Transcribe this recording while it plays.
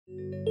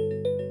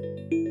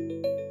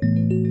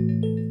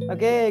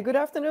Okay, good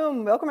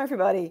afternoon. Welcome,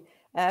 everybody.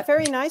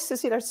 Very nice to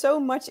see there's so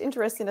much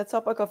interest in the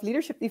topic of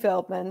leadership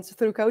development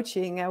through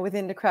coaching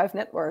within the Cruyff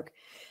network.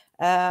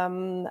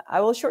 I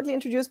will shortly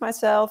introduce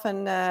myself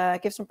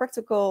and give some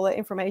practical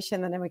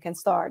information, and then we can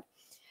start.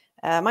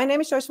 My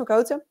name is Joyce van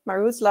Kooten. My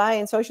roots lie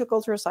in social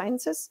cultural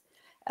sciences,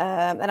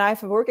 and I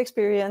have a work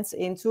experience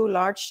in two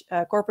large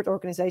corporate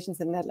organizations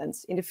in the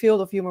Netherlands in the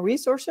field of human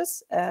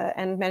resources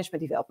and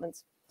management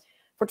development.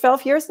 For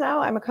 12 years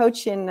now, I'm a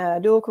coach in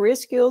dual career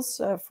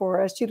skills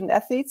for student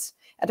athletes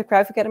at the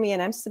Cruyff Academy in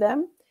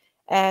Amsterdam.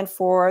 And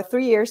for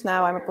 3 years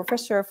now, I'm a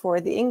professor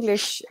for the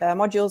English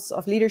modules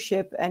of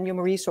leadership and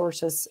human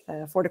resources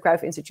for the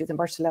Cruyff Institute in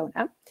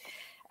Barcelona.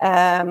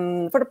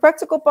 For the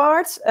practical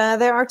part,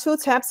 there are two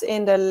tabs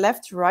in the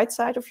left-right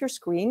side of your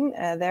screen.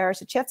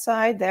 There's a chat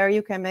side. There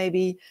you can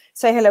maybe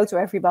say hello to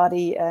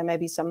everybody,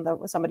 maybe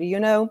somebody you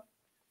know.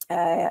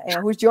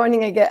 Who's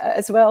joining again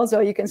as well, so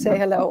you can say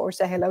hello or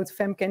say hello to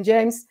Femke and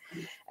James.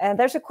 And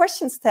there's a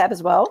questions tab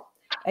as well.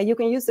 You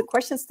can use the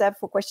questions tab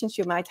for questions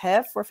you might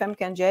have for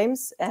Femke and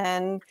James.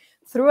 And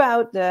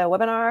throughout the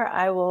webinar,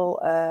 I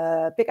will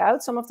pick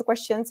out some of the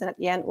questions, and at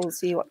the end, we'll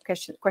see what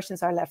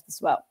questions are left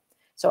as well.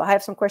 So I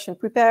have some questions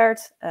prepared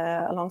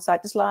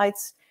alongside the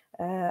slides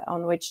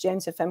on which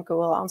James and Femke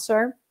will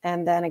answer.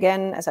 And then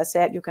again, as I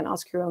said, you can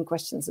ask your own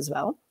questions as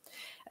well.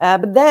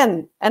 But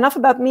then, enough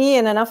about me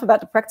and enough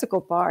about the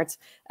practical part.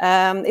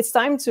 It's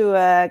time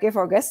to give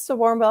our guests a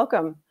warm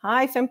welcome.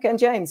 Hi, Femke and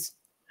James.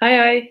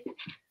 Hi.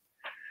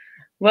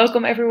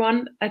 Welcome,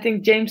 everyone. I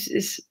think James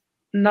is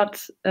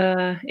not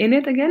in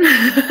it again.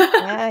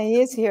 Yeah,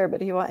 he is here, but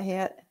he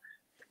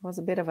was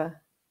a bit of a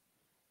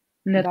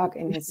bug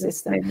in his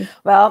system. Maybe.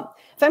 Well,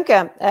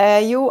 Femke,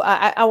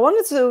 I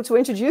wanted to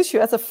introduce you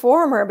as a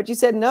former, but you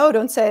said, no,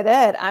 don't say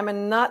that. I'm a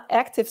not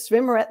active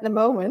swimmer at the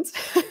moment.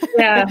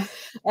 Yeah.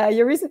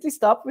 You recently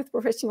stopped with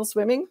professional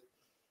swimming.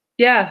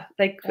 Yeah,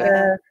 like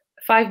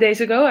 5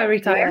 days ago, I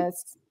retired.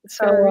 Yes,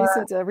 so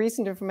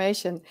recent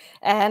information.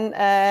 And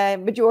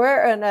but you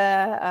were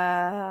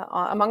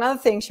among other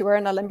things, you were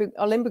an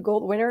Olympic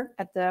gold winner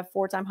at the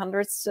 4x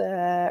hundreds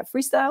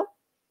freestyle.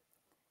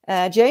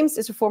 James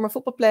is a former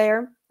football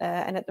player,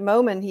 and at the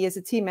moment he is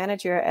a team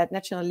manager at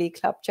National League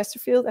club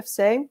Chesterfield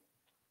FC.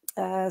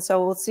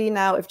 So we'll see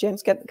now if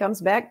James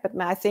comes back, but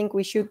I think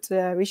we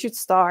should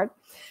start.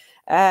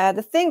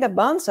 The thing that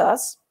bonds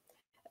us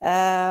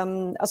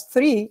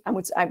three,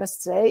 I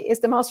must say, is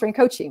the Master in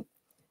Coaching.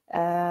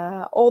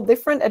 All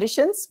different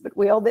editions, but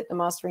we all did the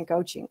Master in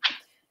Coaching.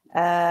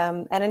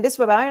 And in this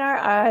webinar,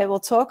 I will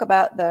talk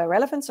about the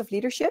relevance of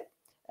leadership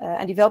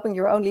and developing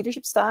your own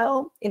leadership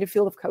style in the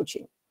field of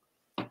coaching.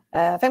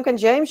 Femke and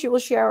James, you will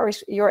share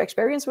your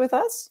experience with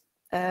us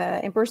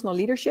in personal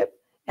leadership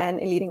and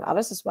in leading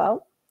others as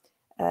well.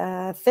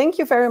 Thank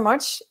you very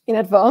much in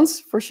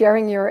advance for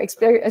sharing your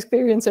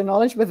experience and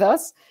knowledge with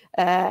us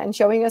and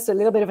showing us a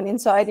little bit of an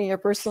insight in your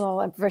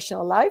personal and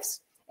professional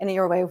lives and in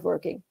your way of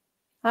working.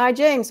 Hi,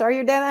 James. Are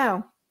you there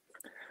now?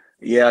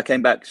 Yeah, I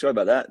came back. Sorry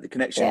about that. The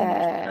connection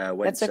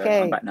went. That's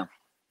okay. I'm back now.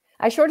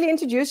 I shortly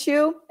introduced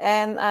you,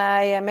 and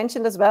I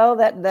mentioned as well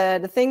that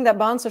the thing that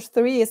bonds us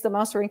three is the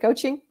Master in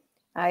Coaching.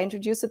 I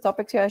introduced the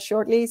topic to us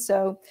shortly.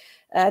 So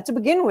to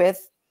begin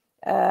with,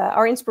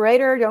 our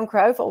inspirator, Johan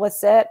Cruyff, always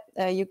said,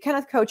 you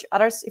cannot coach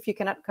others if you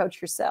cannot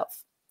coach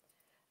yourself.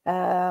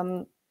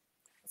 So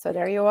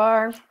there you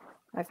are.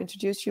 I've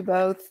introduced you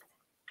both.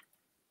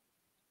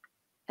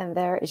 And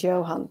there is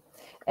Johan.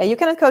 You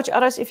cannot coach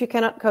others if you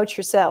cannot coach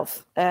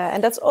yourself.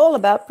 And that's all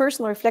about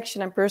personal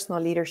reflection and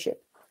personal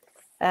leadership.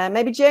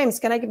 Maybe, James,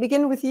 can I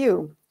begin with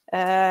you?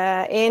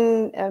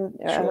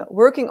 Sure.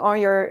 Working on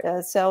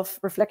your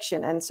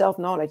self-reflection and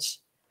self-knowledge.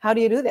 How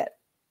do you do that?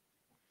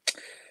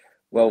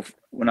 Well,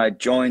 when I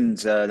joined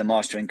the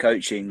Master in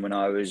Coaching, when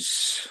I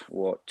was,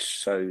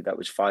 that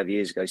was 5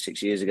 years ago,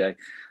 6 years ago,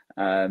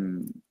 a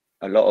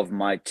lot of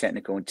my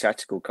technical and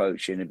tactical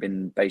coaching had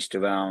been based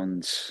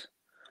around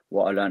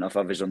what I learned off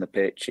others on the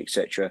pitch,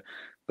 etc.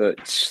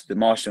 But the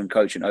Master in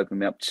Coaching opened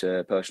me up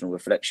to personal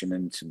reflection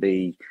and to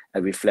be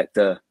a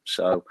reflector.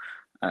 So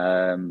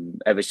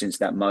ever since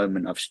that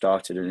moment, I've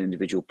started an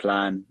individual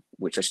plan,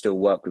 which I still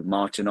work with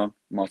Martin on.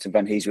 Martin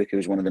van Heeswijk, who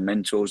was one of the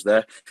mentors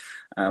there.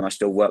 I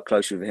still work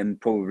closely with him.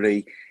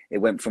 Probably it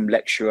went from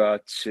lecturer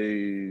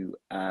to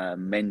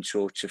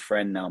mentor to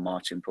friend now,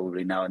 Martin,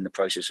 probably now in the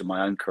process of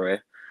my own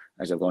career,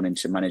 as I've gone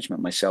into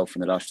management myself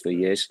in the last 3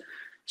 years.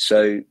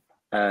 So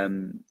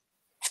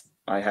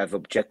I have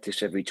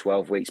objectives every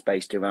 12 weeks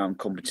based around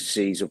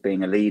competencies of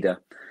being a leader.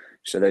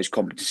 So those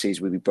competencies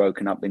will be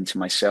broken up into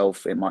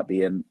myself. It might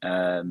be a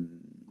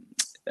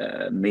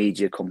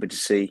media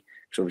competency,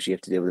 so obviously you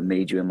have to deal with the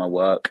media in my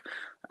work.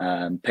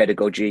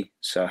 Pedagogy,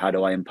 so how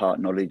do I impart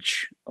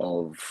knowledge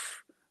of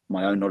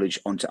my own knowledge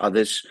onto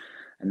others?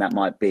 And that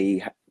might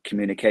be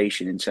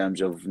communication in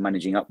terms of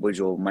managing upwards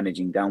or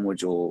managing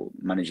downwards or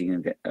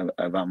managing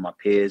around my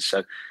peers.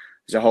 So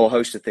there's a whole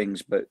host of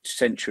things, but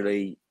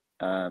centrally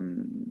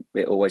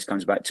it always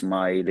comes back to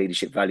my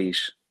leadership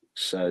values.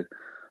 So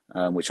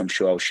which I'm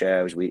sure I'll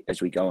share as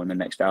we go on the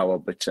next hour.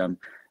 But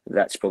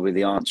that's probably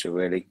the answer,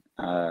 really.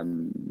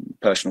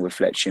 personal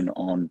reflection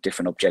on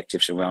different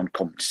objectives around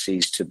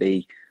competencies to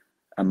be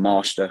a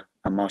master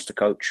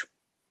coach.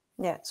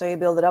 Yeah, so you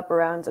build it up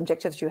around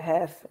objectives you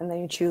have, and then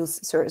you choose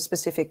certain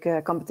specific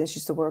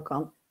competencies to work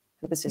on.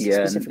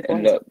 Specific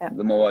and look,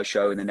 the more I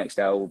show in the next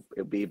hour,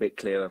 it'll be a bit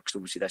clearer, because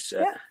obviously that's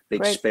a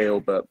big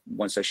spiel, but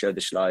once I show the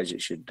slides,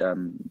 it should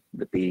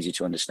be easy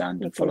to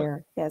understand and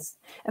follow. Yes.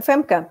 And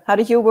Femke, how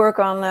did you work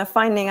on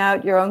finding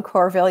out your own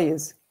core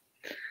values?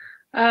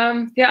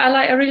 I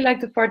really like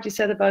the part you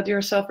said about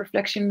your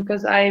self-reflection,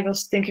 because I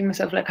was thinking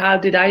myself, like, how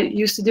did I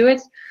used to do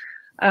it?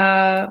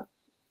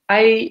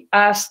 I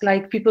asked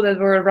like people that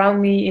were around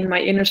me in my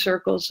inner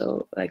circle,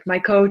 so like my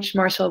coach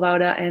Marcel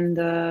Wouda, and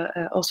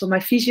also my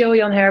physio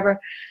Jan Herber.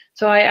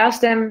 So I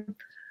asked them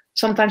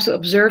sometimes to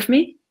observe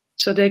me,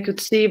 so they could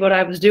see what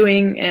I was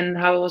doing and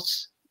how I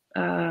was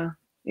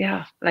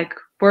like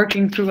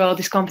working through all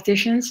these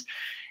competitions.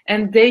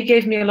 And they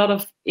gave me a lot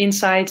of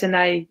insights, and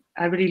I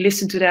really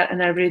listened to that,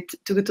 and I really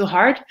took it to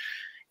heart.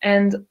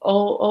 And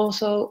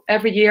also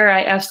every year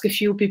I asked a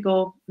few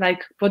people,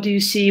 like, what do you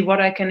see, what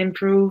I can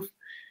improve?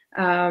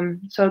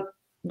 So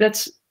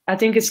I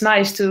think it's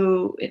nice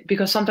to,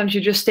 because sometimes you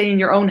just stay in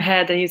your own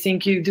head and you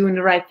think you're doing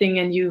the right thing,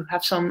 and you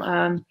have some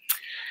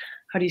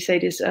how do you say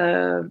this,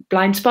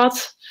 blind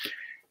spots.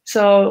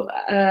 So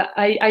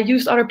I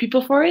used other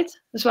people for it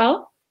as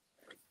well,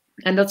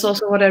 and that's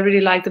also what I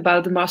really liked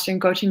about the Master in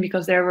Coaching,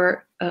 because there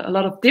were a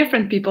lot of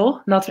different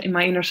people, not in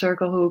my inner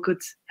circle, who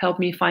could help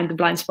me find the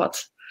blind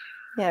spots.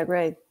 Yeah,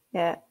 great.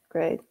 Yeah,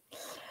 great.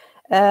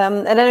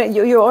 And then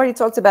you already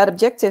talked about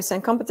objectives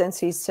and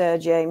competencies,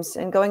 James.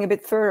 And going a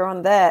bit further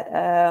on that,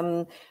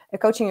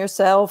 coaching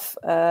yourself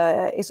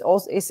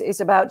is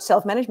about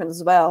self-management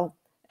as well.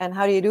 And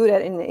how do you do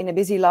that in a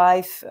busy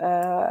life,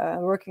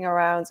 working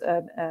around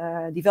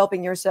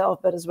developing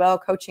yourself, but as well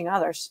coaching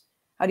others?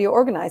 How do you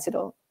organize it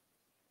all?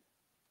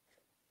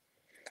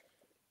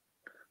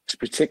 It's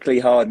particularly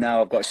hard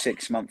now. I've got a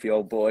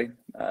 6-month-old boy.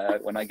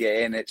 When I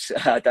get in,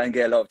 I don't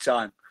get a lot of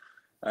time.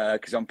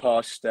 Because I'm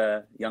past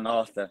young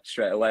Arthur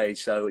straight away,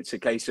 so it's a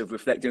case of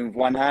reflecting with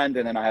one hand,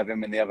 and then I have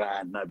him in the other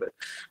hand. No, but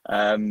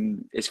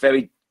it's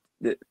very,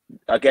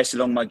 I guess,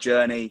 along my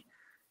journey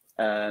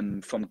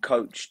from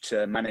coach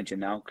to manager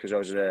now, because I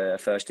was a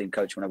first team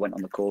coach when I went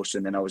on the course,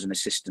 and then I was an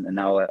assistant, and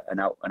now an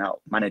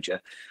out manager.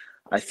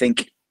 I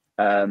think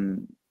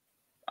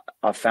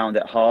I found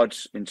it hard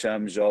in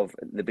terms of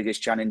the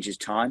biggest challenge is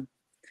time.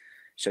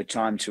 So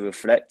time to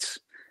reflect,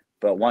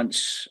 but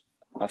once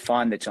I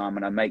find the time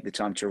and I make the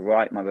time to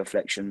write my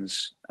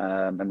reflections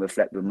and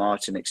reflect with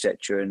Martin,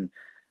 etc.,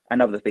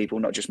 and other people,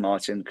 not just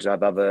Martin, because I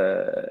have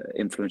other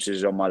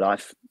influences on my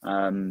life.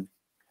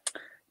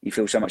 You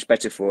feel so much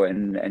better for it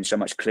and so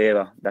much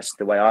clearer. That's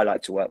the way I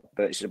like to work.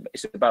 But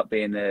it's about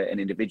being an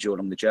individual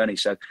along the journey.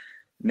 So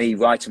me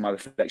writing my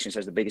reflections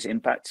has the biggest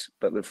impact,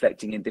 but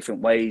reflecting in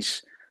different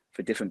ways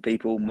for different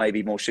people may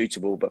be more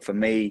suitable. But for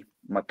me,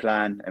 my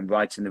plan and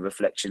writing the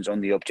reflections on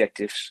the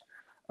objectives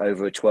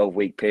over a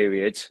 12-week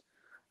period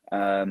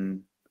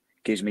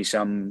gives me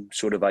some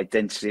sort of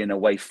identity and a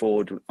way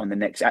forward on the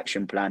next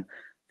action plan.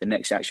 The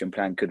next action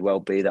plan could well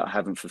be that I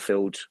haven't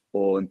fulfilled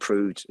or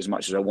improved as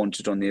much as I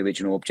wanted on the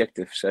original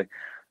objective. So,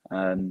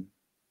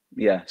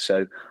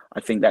 so I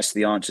think that's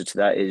the answer to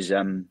that is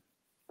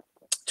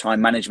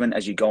time management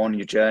as you go on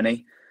your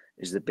journey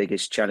is the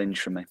biggest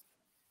challenge for me.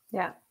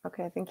 Yeah.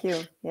 Okay. Thank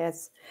you.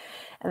 Yes.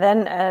 And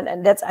then,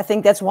 and that's, I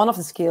think that's one of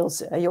the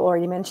skills you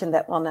already mentioned,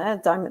 that one,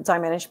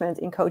 time management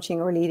in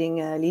coaching or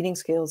leading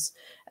skills.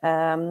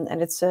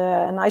 And it's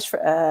a nice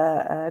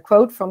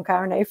quote from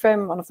Karen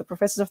Ephraim, one of the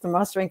professors of the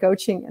Master in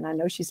Coaching. And I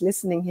know she's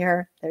listening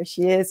here. There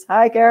she is.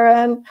 Hi,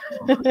 Karen.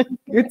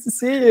 Good to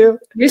see you.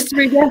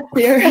 Mystery guest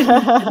here.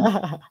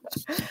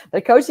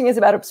 The coaching is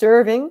about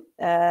observing,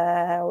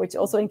 which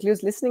also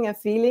includes listening and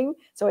feeling.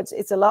 So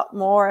it's a lot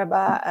more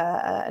about,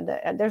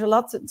 there's a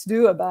lot to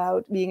do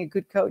about being a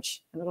good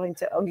coach, and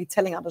not only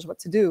telling others what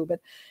to do. But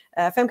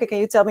Femke, can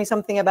you tell me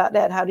something about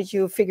that? How did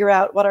you figure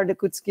out what are the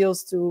good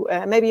skills to,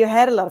 maybe you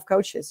had a lot of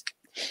coaches,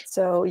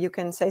 so you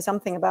can say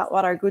something about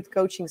what are good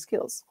coaching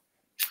skills?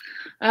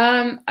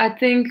 I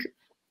think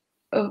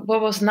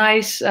what was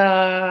nice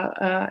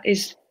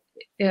is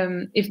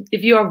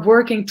if you are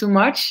working too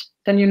much,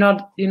 then you're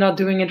not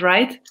doing it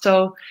right.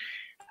 So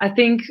I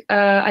think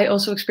I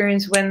also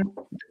experienced when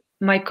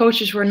my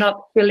coaches were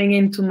not filling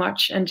in too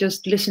much and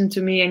just listen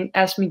to me and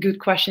ask me good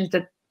questions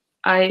that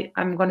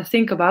I'm going to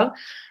think about.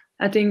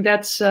 I think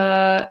that's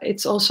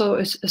it's also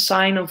a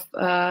sign of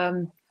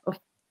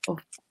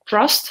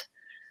trust,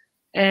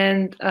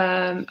 and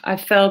I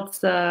felt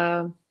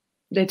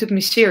they took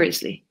me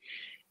seriously,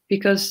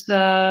 because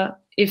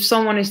if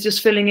someone is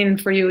just filling in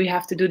for you, you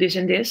have to do this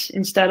and this,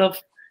 instead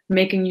of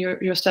making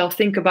yourself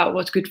think about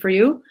what's good for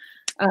you.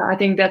 I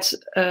think that's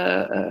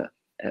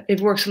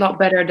it works a lot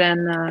better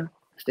than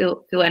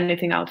fill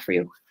anything out for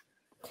you.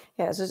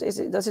 Yeah. So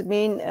does it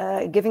mean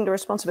giving the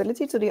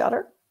responsibility to the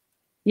other?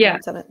 Yeah.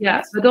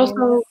 But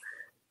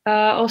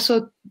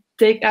also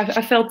take.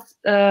 I felt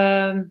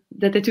that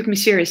they took me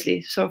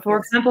seriously. So, for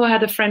example, I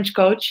had a French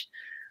coach,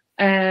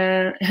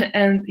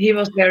 and he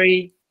was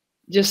very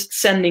just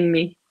sending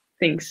me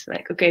things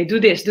like, okay, do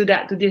this, do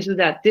that, do this, do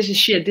that. This is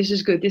shit. This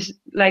is good. This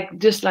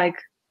just like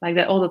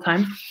that all the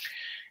time.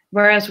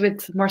 Whereas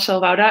with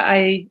Marcel Wouda,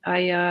 I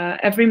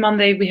every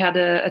Monday we had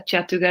a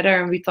chat together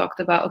and we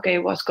talked about, okay,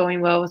 what's going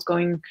well,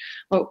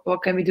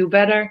 what can we do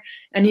better?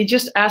 And he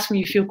just asked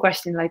me a few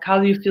questions like, how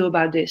do you feel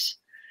about this?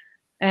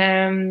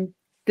 And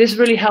this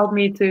really helped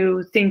me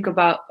to think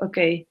about,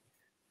 okay,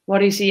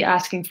 what is he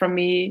asking from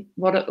me?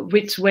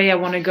 Which way I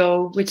want to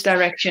go, which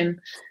direction?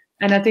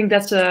 And I think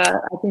that's a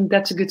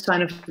good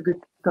sign of a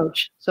good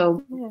coach.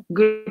 So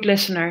good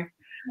listener.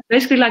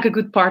 Basically like a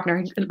good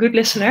partner, a good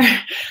listener,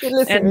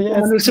 and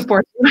yes. who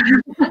supports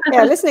you.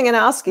 Yeah, listening and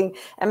asking,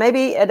 and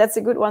maybe that's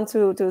a good one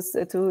to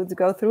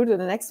go through to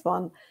the next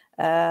one,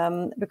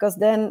 because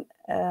then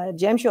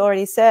James, you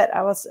already said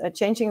I was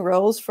changing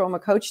roles from a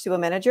coach to a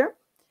manager,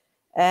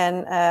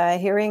 and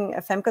hearing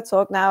Femke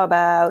talk now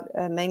about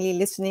mainly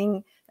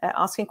listening,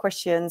 asking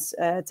questions,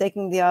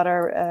 taking the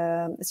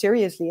other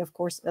seriously, of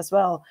course, as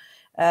well.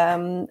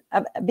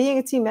 Being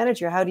a team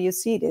manager, how do you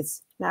see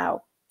this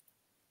now?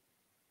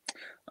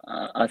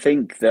 I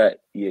think that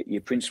your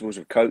principles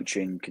of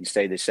coaching can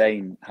stay the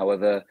same.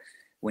 However,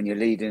 when you're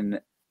leading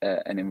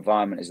an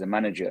environment as the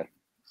manager,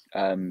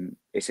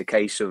 it's a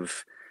case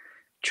of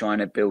trying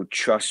to build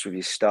trust with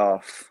your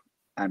staff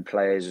and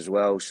players as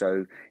well.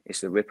 So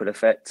it's the ripple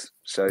effect.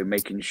 So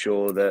making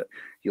sure that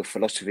your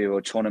philosophy of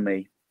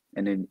autonomy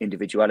and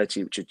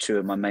individuality, which are two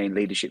of my main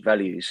leadership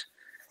values.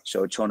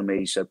 So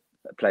autonomy, so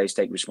players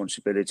take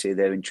responsibility,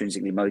 they're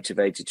intrinsically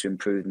motivated to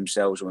improve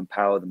themselves or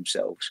empower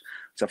themselves.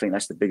 So I think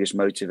that's the biggest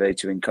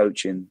motivator in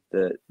coaching,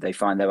 that they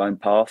find their own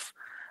path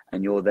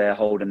and you're there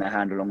holding their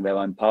hand along their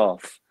own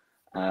path.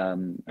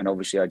 And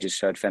obviously I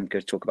just heard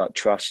Femke talk about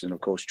trust, and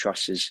of course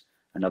trust is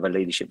another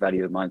leadership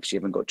value of mine, because you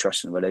haven't got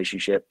trust in a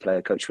relationship,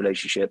 player-coach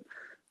relationship,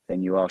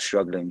 then you are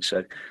struggling. So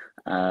is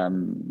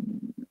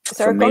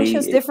there a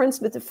conscious difference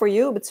for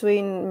you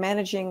between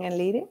managing and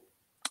leading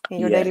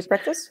in your daily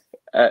practice?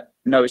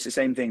 No, it's the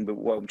same thing. But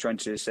what I'm trying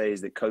to say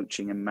is that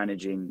coaching and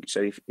managing.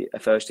 So, if a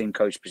first team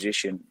coach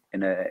position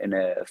in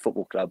a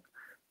football club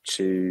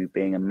to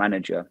being a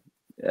manager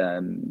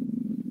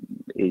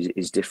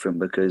is different,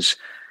 because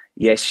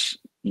yes,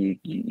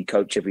 you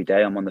coach every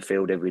day. I'm on the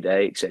field every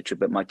day, etc.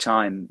 But my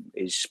time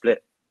is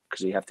split,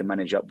 because you have to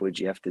manage upwards.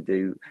 You have to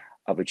do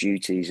other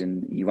duties,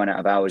 and you run out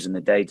of hours in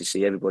the day to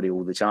see everybody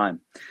all the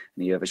time.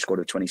 And you have a squad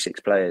of 26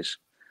 players.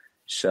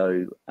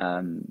 So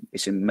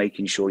it's in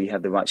making sure you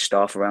have the right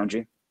staff around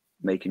you,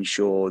 making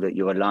sure that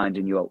you're aligned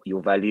in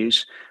your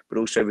values, but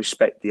also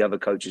respect the other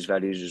coaches'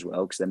 values as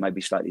well, because they may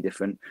be slightly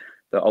different.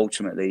 But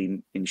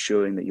ultimately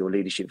ensuring that your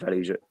leadership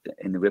values are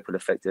in the ripple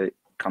effect that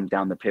come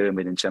down the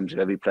pyramid, in terms of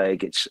every player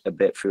gets a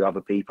bit through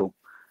other people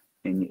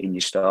in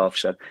your staff.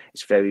 So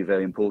it's very,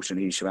 very important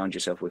who you surround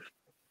yourself with.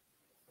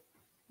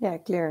 Yeah,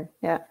 clear.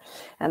 Yeah.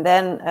 And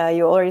then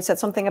you already said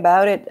something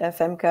about it,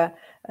 Femke,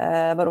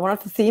 but one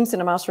of the themes in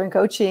the Master in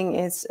Coaching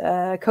is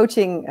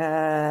coaching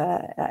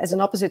as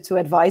an opposite to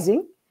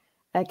advising.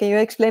 Can you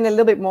explain a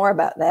little bit more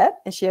about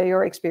that and share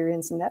your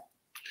experience in that?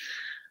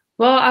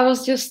 Well, I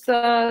was just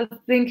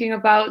thinking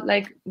about,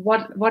 like,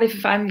 what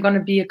if I'm going to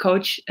be a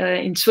coach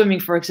in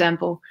swimming, for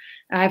example.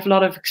 I have a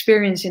lot of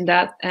experience in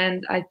that,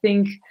 and I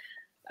think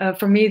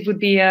for me it would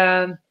be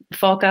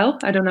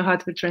valkuil. I don't know how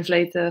to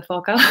translate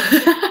valkuil.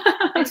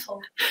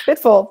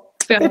 Pitfall.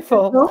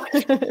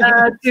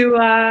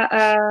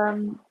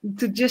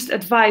 To just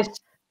advise,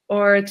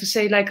 or to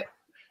say, like,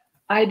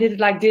 I did it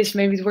like this,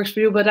 maybe it works for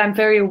you, but I'm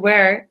very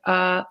aware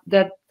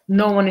that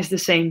no one is the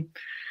same.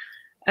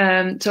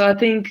 So I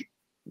think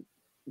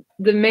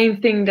the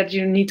main thing that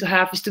you need to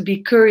have is to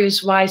be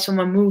curious why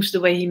someone moves the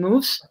way he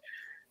moves.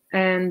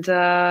 And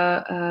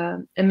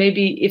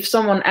maybe if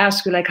someone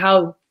asks you, like,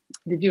 how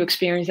did you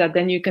experience that,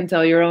 then you can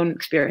tell your own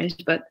experience,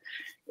 but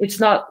it's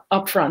not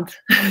upfront.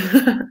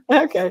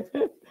 Okay.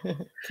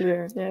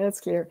 Clear. Yeah,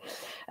 that's clear.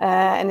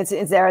 And it's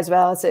there as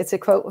well. It's a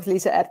quote of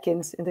Lisa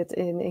Atkins, that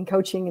in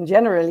coaching and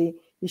generally,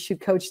 you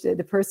should coach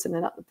the person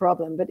and not the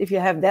problem. But if you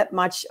have that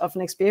much of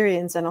an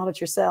experience and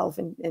knowledge yourself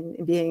in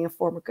being a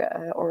former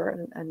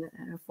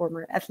a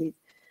former athlete,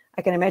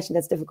 I can imagine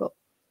that's difficult.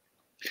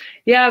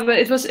 Yeah, but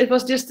it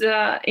was just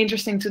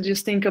interesting to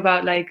just think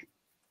about, like,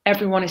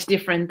 everyone is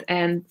different,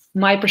 and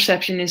my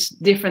perception is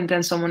different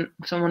than someone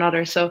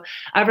other. So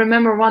I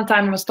remember one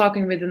time I was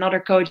talking with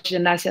another coach,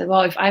 and I said,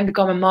 well, if I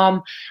become a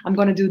mom, I'm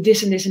going to do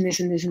this and this and this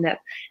and this and that.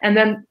 And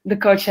then the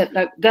coach said,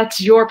 like,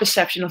 that's your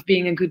perception of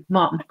being a good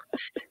mom.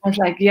 I was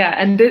like, yeah.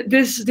 And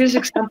this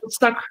example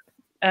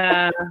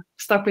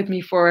stuck with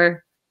me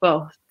for,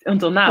 well,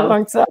 until now. A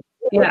long time.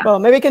 Yeah. Well,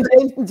 maybe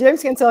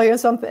James can tell you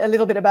a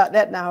little bit about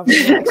that now.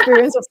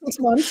 Experience of 6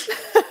 months.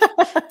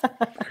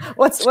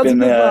 What's a good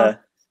mom?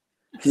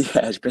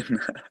 Yeah,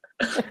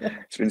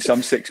 it's been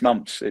some 6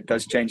 months. It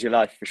does change your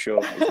life for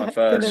sure. It's my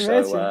first,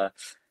 so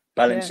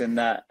balancing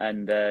that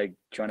and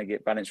trying to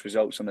get balanced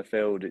results on the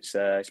field, it's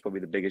probably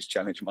the biggest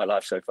challenge of my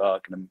life so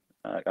far.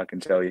 I can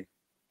tell you.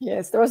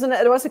 Yes, there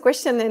was a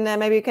question in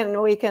maybe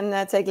we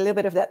can take a little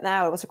bit of that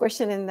now. There was a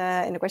question in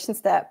the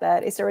questions tab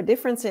that is there a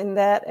difference in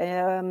that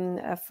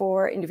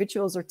for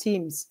individuals or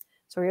teams?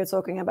 So you're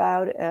talking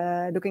about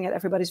looking at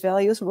everybody's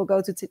values. We'll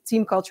go to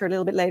team culture a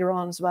little bit later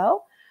on as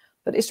well.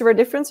 But is there a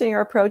difference in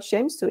your approach,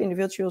 James, to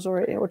individuals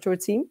or to a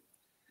team?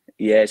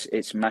 Yes,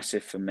 it's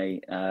massive for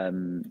me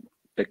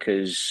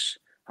because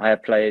I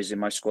have players in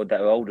my squad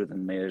that are older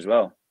than me as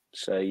well.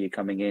 So you're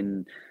coming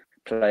in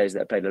players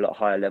that played a lot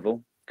higher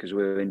level because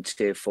we were in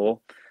tier 4.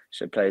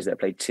 So players that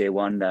played tier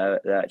 1,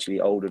 they're actually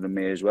older than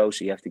me as well.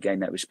 So you have to gain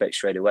that respect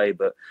straight away.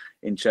 But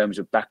in terms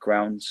of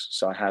backgrounds,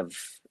 so I have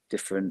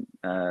different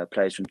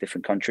players from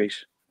different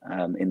countries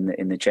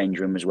in the change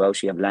room as well.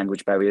 So you have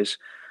language barriers.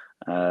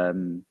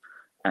 And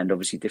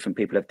obviously different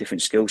people have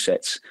different skill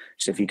sets.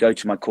 So if you go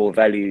to my core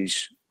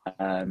values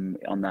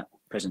on that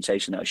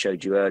presentation that I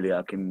showed you earlier,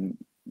 I can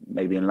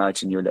maybe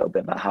enlighten you a little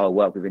bit about how I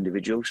work with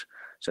individuals.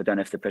 So I don't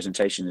know if the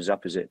presentation is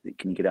up, is it?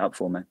 Can you get it up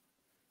for me?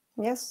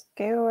 Yes,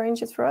 can you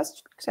arrange it for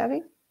us, Xavi?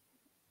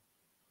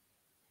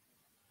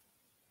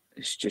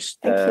 It's just,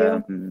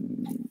 Thank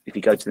if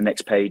you go to the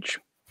next page,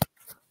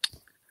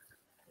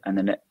 and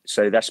then,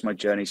 so that's my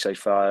journey so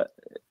far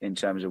in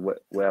terms of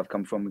where I've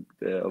come from.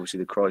 Obviously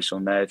the Cruyff's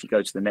on there. If you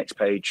go to the next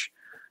page,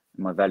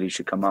 my values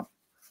should come up.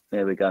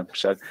 There we go.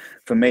 So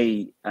for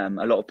me, a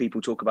lot of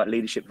people talk about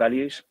leadership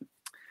values.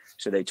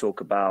 So they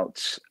talk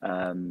about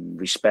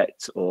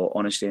respect or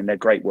honesty, and they're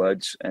great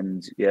words,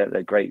 and yeah,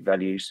 they're great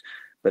values.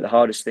 But the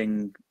hardest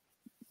thing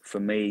for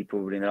me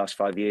probably in the last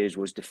 5 years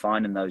was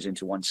defining those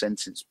into one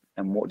sentence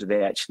and what do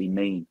they actually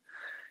mean.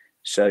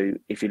 So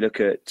if you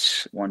look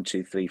at 1,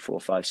 2, 3, 4,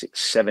 5, 6,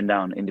 7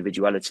 down,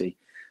 individuality,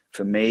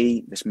 for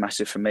me, that's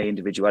massive for me,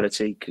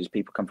 individuality, because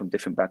people come from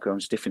different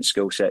backgrounds, different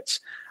skill sets,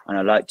 and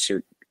I like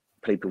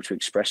people to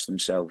express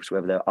themselves,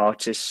 whether they're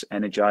artists,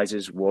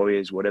 energizers,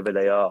 warriors, whatever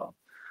they are.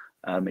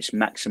 It's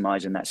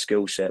maximizing that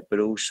skill set, but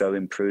also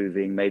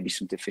improving maybe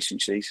some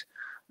deficiencies,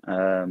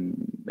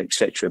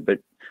 etc. But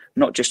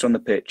not just on the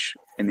pitch,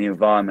 in the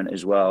environment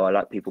as well. I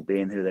like people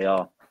being who they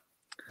are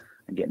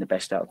and getting the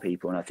best out of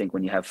people. And I think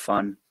when you have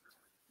fun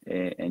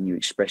and you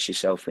express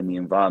yourself in the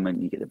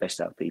environment, you get the best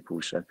out of people.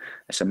 So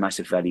that's a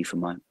massive value for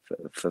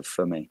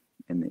me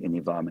in the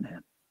environment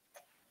here.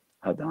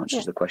 I hope that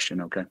answers the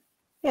question. Okay.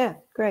 Yeah,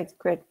 great.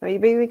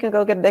 Maybe we can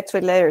go get back to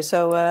it later.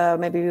 So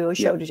maybe we will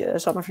show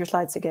some of your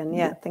slides again.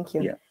 Yeah, thank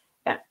you.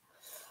 Yeah.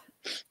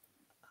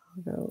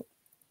 I'll go.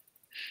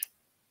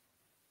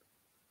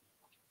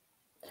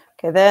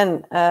 Okay,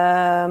 then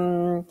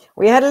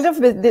we had a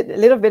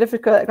little bit of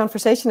a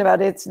conversation about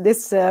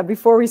this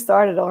before we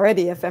started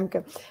already at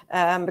Femke,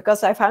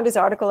 because I found this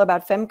article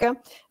about Femke,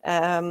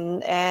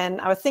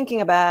 and I was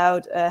thinking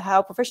about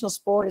how professional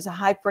sport is a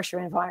high pressure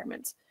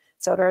environment.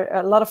 So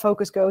a lot of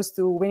focus goes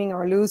to winning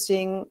or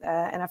losing,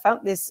 and I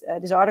found this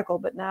article.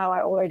 But now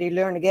I already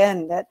learned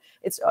again that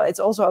it's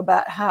also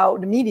about how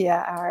the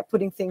media are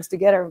putting things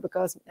together.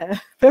 Because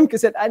Femke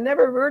said I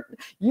never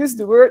used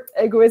the word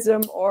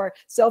egoism or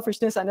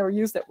selfishness. I never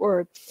used that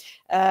word.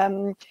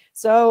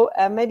 So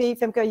maybe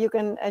Femke, you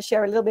can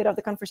share a little bit of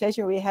the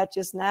conversation we had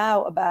just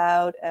now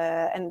about,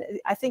 and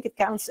I think it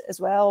counts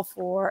as well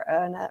for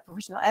a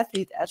professional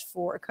athlete as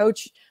for a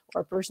coach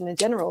or a person in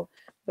general.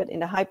 But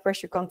in the high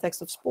pressure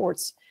context of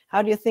sports,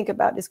 how do you think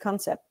about this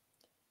concept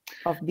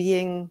of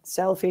being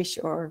selfish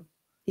or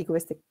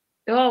egoistic?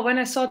 Well, when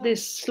I saw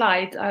this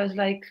slide, I was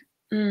like,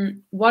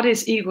 what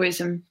is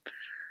egoism?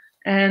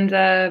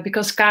 And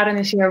because Karen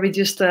is here, we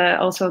just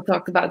also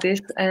talked about this.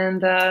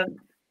 And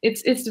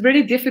it's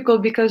really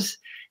difficult because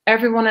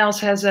everyone else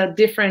has a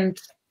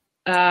different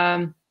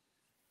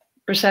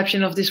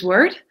perception of this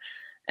word.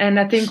 And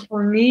I think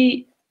for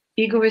me,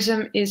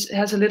 egoism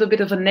has a little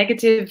bit of a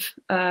negative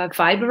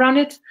vibe around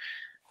it.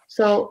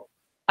 So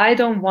I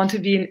don't want to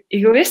be an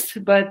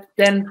egoist, but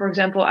then, for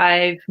example,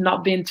 I've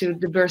not been to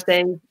the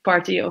birthday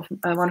party of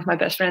one of my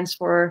best friends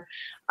for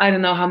I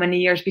don't know how many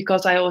years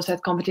because I always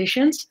had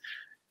competitions.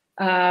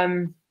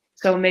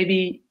 So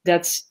maybe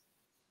that's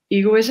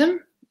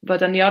egoism.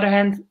 But on the other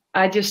hand,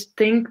 I just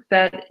think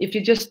that if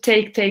you just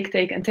take,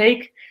 and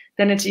take,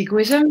 then it's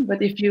egoism.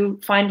 But if you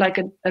find like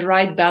a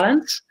right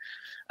balance,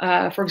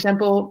 for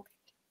example,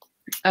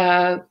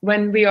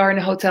 when we are in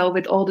a hotel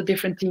with all the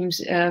different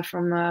teams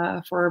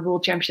for a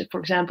world championship, for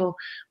example,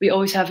 we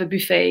always have a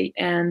buffet,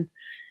 and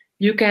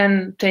you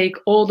can take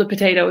all the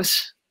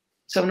potatoes,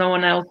 so no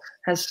one else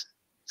has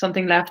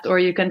something left, or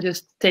you can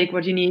just take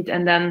what you need,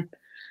 and then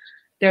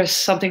there's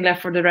something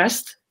left for the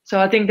rest. So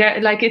I think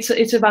that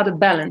it's about a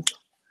balance,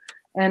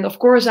 and of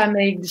course I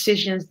make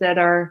decisions that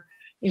are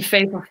in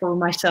favor for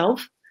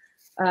myself,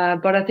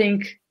 but I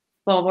think.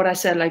 Well, what I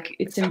said, like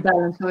it's in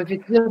balance. So if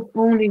it's just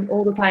only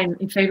all the time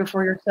in favor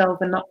for yourself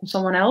and not for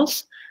someone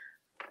else,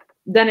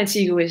 then it's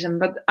egoism.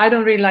 But I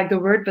don't really like the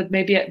word, but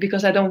maybe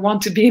because I don't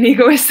want to be an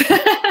egoist.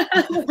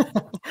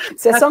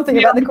 Says something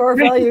about the core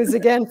values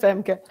again,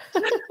 Femke.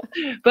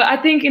 But I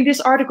think in this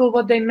article,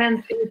 what they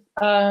meant is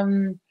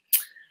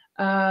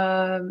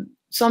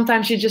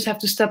sometimes you just have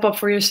to step up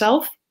for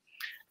yourself.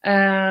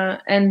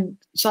 And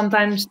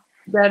sometimes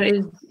that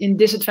is in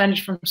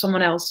disadvantage from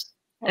someone else.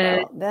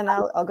 Well, then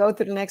I'll go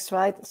to the next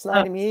slide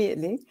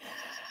immediately.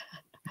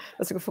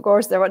 So of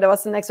course, there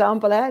was an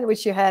example in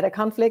which you had a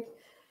conflict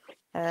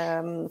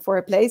for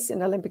a place in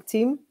the Olympic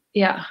team.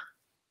 Yeah.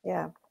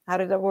 Yeah. How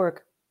did that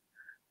work?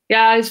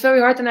 Yeah, it's very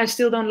hard, and I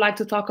still don't like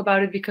to talk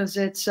about it because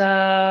it's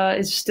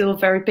still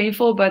very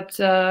painful. But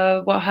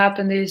what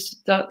happened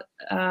is that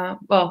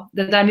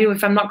that I knew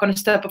if I'm not going to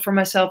step up for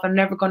myself, I'm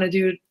never going to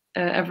do it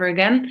ever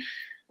again.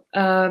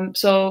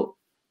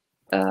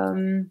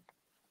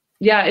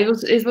 Yeah,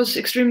 it was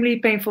extremely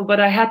painful, but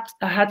I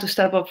had to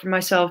step up for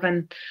myself,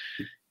 and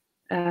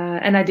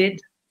I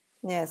did.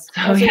 Yes,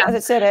 as I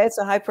said, it's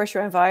a high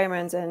pressure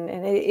environment, and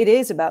it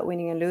is about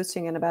winning and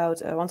losing, and about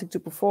wanting to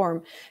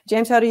perform.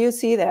 James, how do you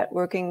see that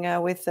working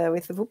with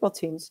the football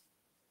teams?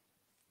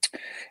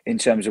 In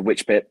terms of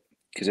which bit?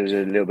 Because there was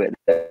a little bit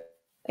there.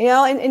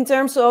 Yeah, in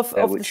terms of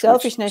the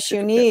selfishness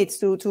you need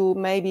to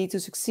maybe to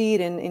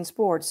succeed in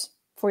sports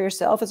for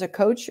yourself as a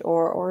coach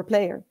or a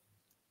player.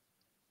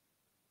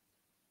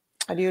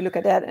 How do you look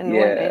at that, and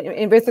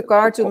with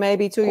regard to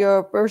maybe to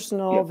your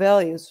personal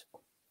values?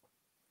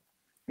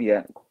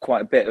 Yeah,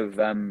 quite a bit of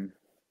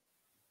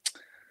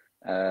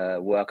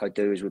work I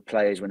do is with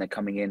players when they're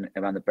coming in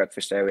around the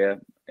breakfast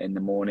area in the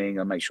morning.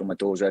 I make sure my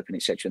door's open,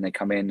 etc., and they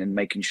come in, and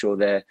making sure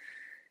they're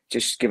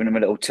just giving them a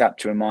little tap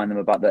to remind them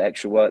about the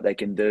extra work they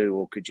can do,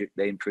 or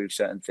they improve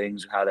certain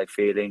things, how they're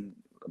feeling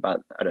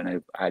about, I don't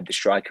know, I had the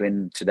striker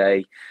in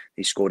today,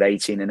 he scored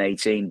 18 and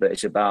 18, but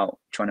it's about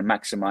trying to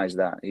maximize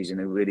that. He's in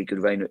a really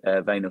good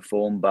vein of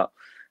form, but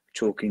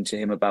talking to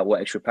him about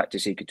what extra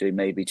practice he could do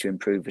maybe to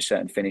improve a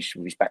certain finish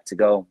with his back to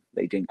goal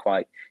that he didn't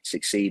quite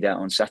succeed at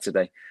on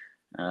Saturday,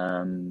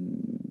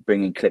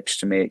 bringing clips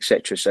to me,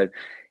 etc. So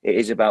it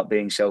is about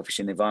being selfish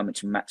in the environment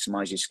to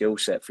maximize your skill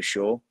set for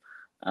sure,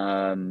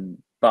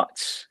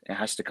 but it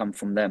has to come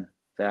from them.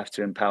 They have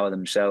to empower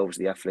themselves,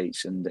 the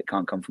athletes, and it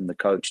can't come from the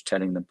coach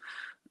telling them.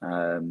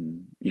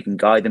 You can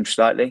guide them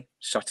slightly,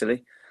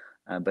 subtly,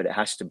 but it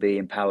has to be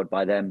empowered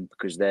by them,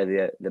 because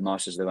they're the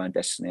masters of their own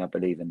destiny. I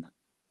believe in that.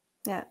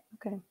 Yeah.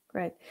 Okay.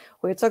 Great.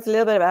 We talked a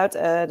little bit about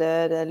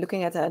the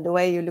looking at the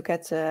way you look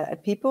at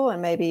people,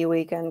 and maybe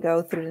we can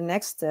go through the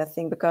next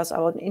thing, because I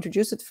will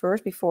introduce it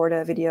first before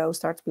the video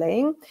starts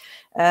playing.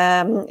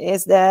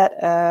 Is that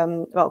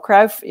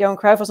Johan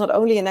Cruyff was not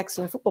only an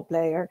excellent football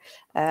player,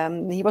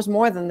 he was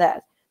more than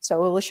that.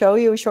 So we will show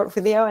you a short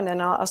video, and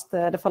then I'll ask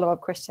the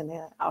follow-up question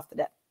after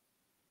that.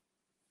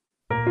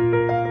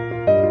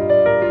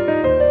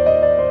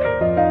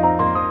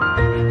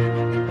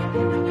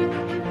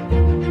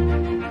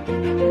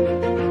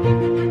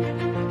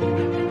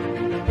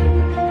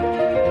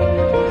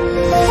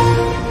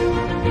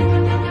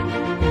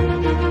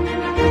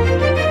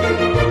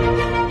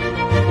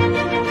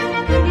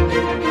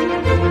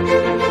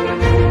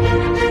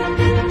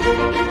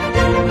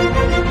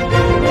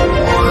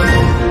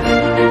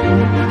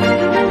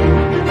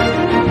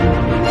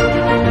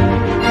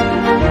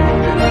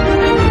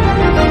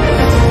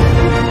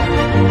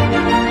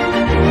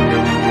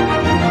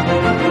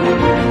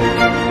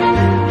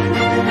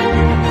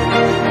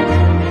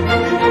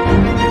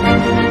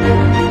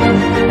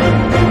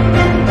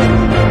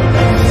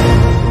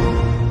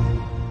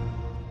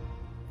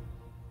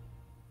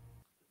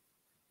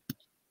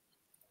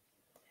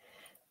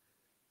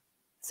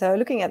 So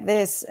looking at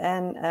this,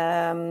 and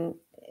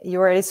you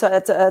already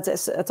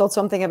thought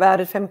something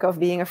about it, Femke, of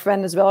being a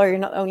friend as well. You're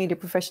not only the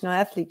professional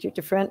athlete, you're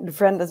the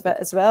friend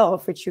as well,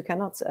 of which you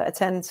cannot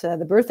attend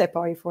the birthday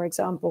party, for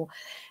example.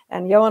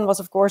 And Johan was,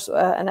 of course,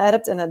 an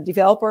adept and a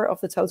developer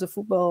of the total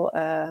football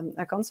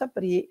concept,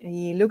 but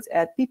he looked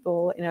at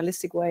people in a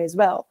holistic way as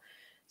well.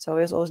 So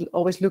he was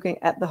always looking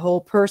at the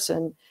whole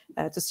person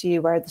to see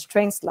where the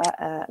strengths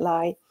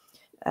lie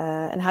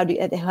and how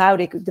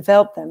they could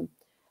develop them.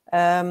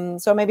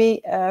 So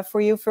maybe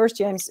for you first,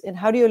 James, and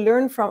how do you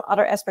learn from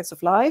other aspects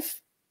of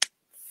life,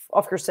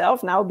 of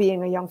yourself, now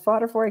being a young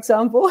father, for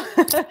example,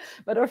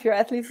 but of your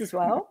athletes as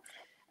well,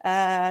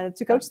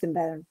 to coach them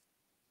better?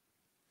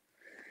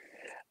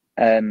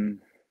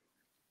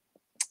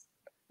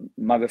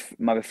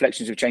 My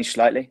reflections have changed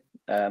slightly.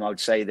 I would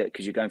say that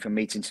because you're going from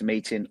meeting to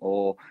meeting,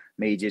 or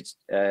media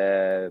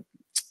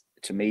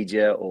to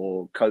media,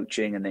 or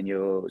coaching, and then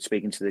you're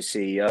speaking to the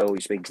CEO, or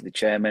you're speaking to the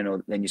chairman,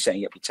 or then you're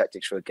setting up your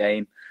tactics for a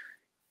game,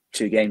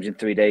 2 games in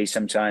 3 days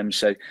sometimes.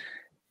 So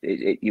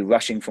you're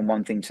rushing from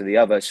one thing to the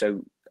other.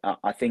 So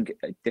I think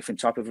a different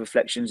type of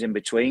reflections in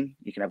between.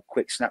 You can have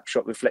quick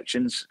snapshot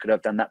reflections. Could I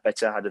have done that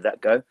better? How did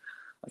that go?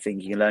 I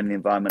think you can learn an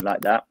environment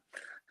like that.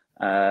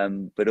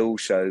 But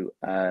also,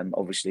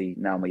 obviously,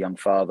 now I'm a young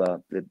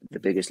father. The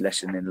biggest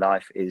lesson in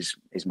life is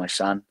my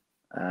son.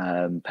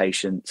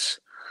 Patience,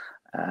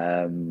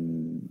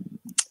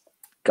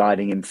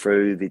 guiding him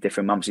through the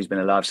different months he's been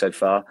alive so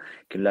far.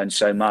 You can learn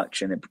so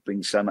much, and it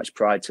brings so much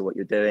pride to what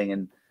you're doing.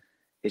 And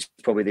it's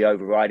probably the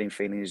overriding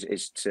feeling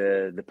is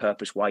to the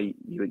purpose why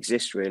you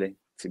exist, really,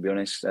 to be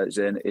honest.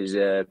 It was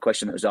a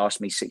question that was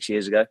asked me 6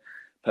 years ago.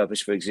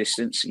 Purpose for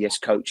existence. Yes,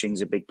 coaching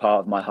is a big part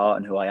of my heart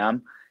and who I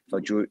am.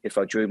 If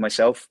I drew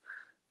myself,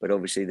 but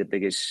obviously the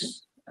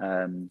biggest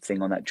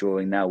thing on that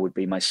drawing now would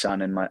be my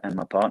son and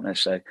my partner.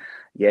 So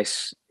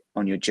yes,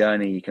 on your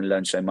journey you can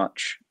learn so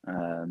much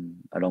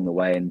along the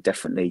way, and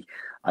definitely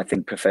I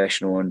think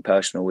professional and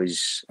personal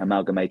is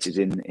amalgamated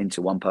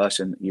into one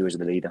person, you as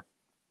the leader.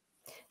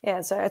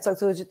 Yeah, so I talk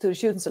to the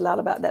students a lot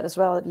about that as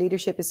well. That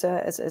leadership is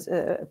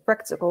a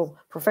practical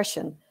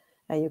profession.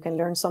 You can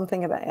learn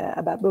something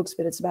about books,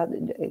 but it's about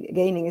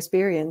gaining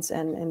experience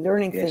and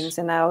learning things.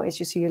 And now, as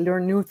you see, you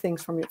learn new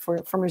things from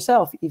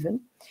yourself even.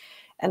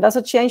 And does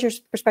it change your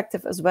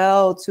perspective as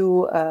well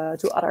to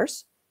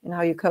others and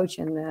how you coach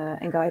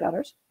and guide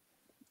others?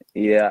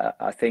 Yeah,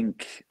 I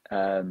think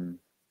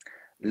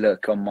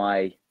look, on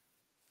my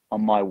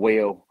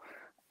wheel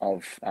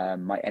of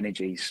my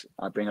energies,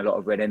 I bring a lot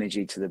of red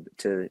energy to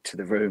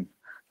the room.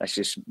 That's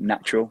just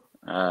natural.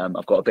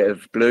 I've got a bit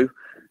of blue, a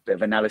bit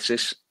of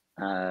analysis,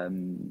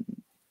 and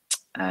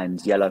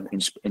yellow,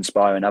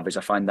 inspiring others.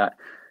 I find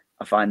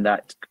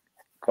that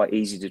quite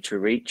easy to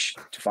reach,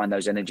 to find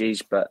those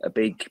energies. But a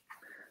big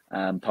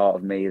part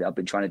of me that I've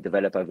been trying to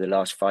develop over the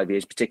last 5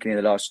 years, particularly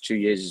in the last 2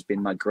 years, has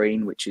been my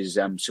green, which is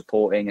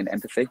supporting and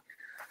empathy.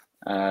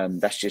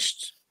 That's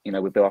just,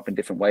 we're built up in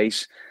different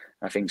ways.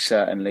 I think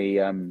certainly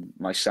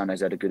my son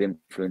has had a good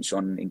influence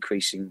on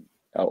increasing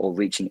or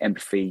reaching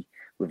empathy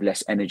with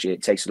less energy.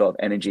 It takes a lot of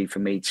energy for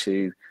me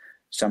to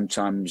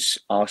sometimes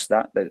ask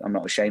that, but I'm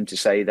not ashamed to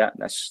say that.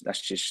 That's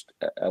just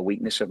a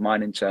weakness of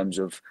mine in terms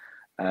of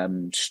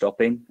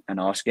stopping and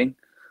asking.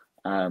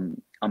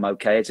 I'm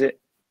okay at it,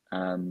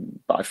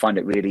 but I find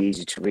it really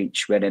easy to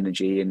reach red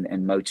energy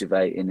and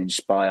motivate and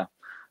inspire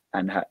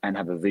and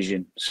have a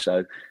vision.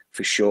 So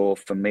for sure,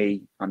 for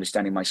me,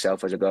 understanding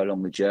myself as I go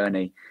along the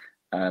journey,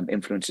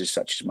 influences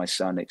such as my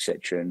son,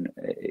 etc., and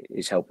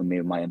is helping me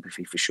with my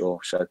empathy for sure.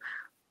 So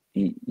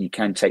you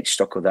can take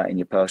stock of that in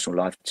your personal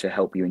life to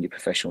help you in your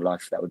professional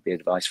life. That would be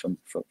advice from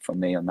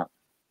me on that.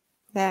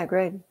 Yeah,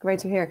 great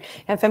to hear.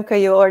 And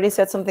Femke, you already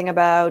said something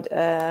about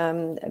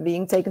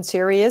being taken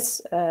serious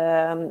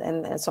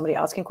and somebody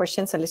asking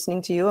questions and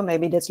listening to you, and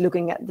maybe that's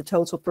looking at the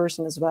total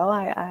person as well.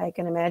 I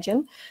can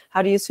imagine.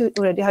 How do you see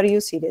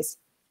this?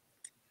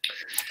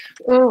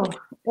 Oh,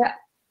 yeah,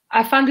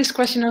 I found this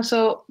question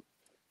also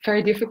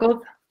very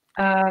difficult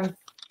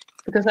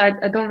because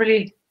I'm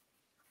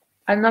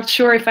not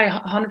sure if I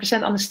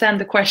 100% understand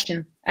the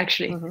question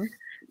actually. Mm-hmm.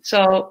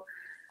 So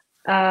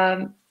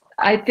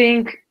I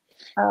think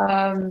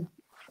how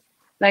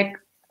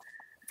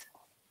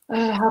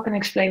can I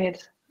explain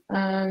it?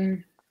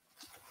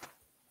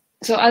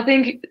 So I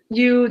think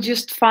you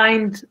just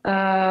find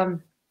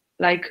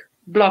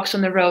blocks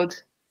on the road,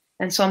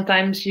 and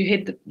sometimes you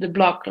hit the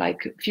block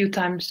like a few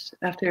times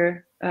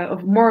after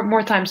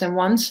more times than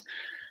once.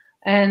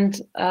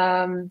 And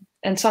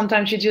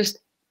sometimes you just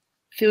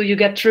feel you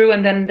get through,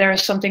 and then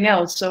there's something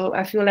else. So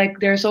I feel like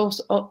there's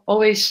also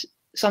always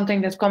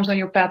something that comes on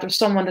your path, or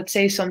someone that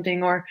says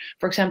something, or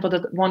for example,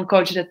 that one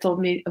coach that told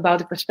me about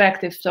the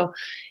perspective. So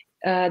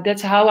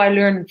that's how I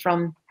learn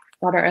from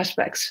other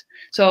aspects.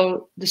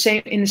 So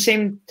in the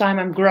same time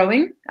I'm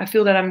growing, I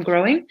feel that I'm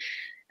growing,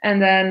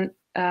 and then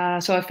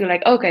so I feel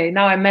like, okay,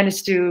 now I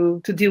managed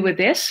to deal with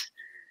this,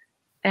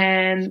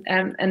 and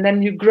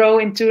then you grow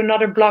into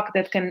another block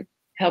that can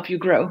help you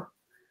grow.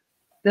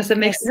 Does that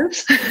make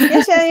sense?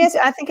 Yes,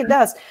 I think it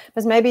does.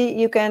 But maybe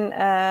you can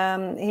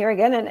hear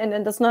again,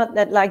 and that's not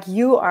that like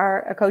you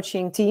are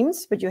coaching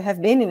teams, but you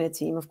have been in a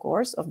team, of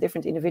course, of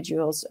different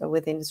individuals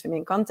within the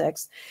swimming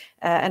context.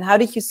 And how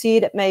did you see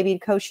that maybe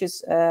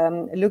coaches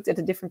looked at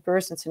the different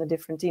persons in a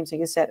different team? So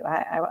you said,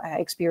 I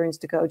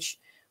experienced a coach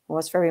who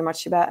was very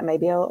much about,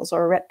 maybe also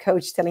a red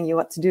coach telling you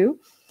what to do.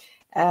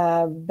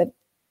 But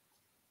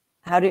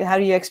how do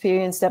you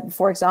experience that?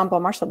 For example,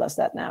 Marcel does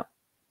that now.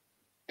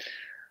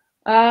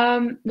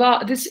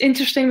 Well, this is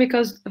interesting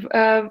because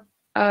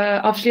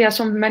obviously I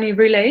have many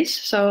relays.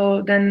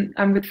 So then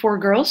I'm with 4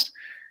 girls,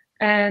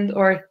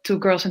 or 2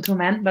 girls and 2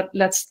 men. But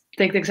let's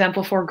take the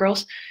example 4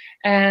 girls,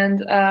 and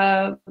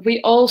we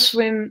all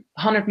swim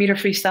 100-meter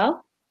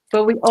freestyle,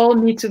 but we all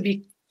need to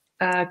be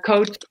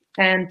coached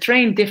and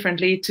trained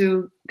differently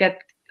to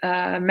get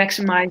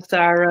maximize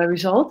our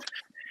result.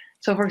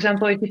 So, for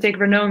example, if you take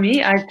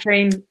Renomi, I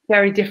train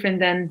very different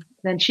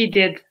than she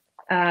did.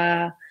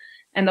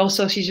 And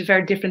also she's a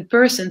very different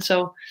person.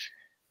 So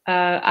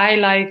I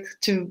like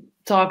to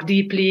talk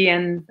deeply,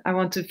 and I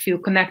want to feel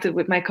connected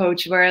with my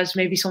coach, whereas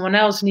maybe someone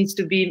else needs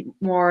to be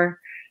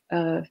more,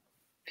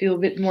 feel a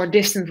bit more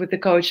distant with the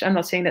coach. I'm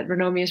not saying that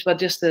Renomi is, but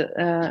just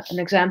an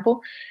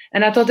example.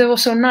 And I thought it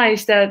was so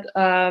nice that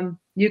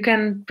you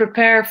can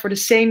prepare for the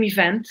same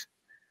event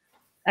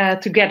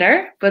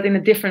together, but in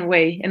a different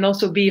way, and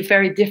also be a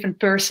very different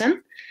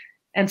person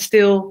and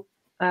still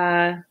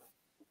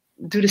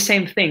do the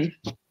same thing.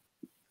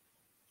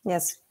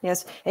 Yes.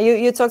 And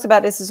you talked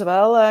about this as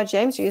well,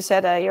 James. You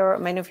said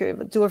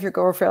 2 of your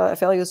core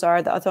values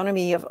are the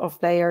autonomy of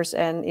players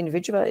and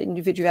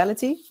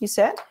individuality, you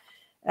said.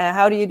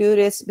 How do you do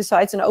this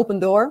besides an open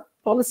door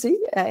policy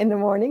in the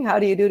morning? How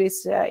do you do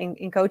this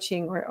in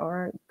coaching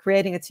or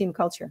creating a team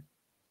culture?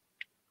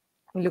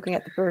 Looking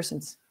at the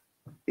persons.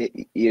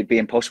 it'd be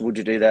impossible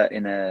to do that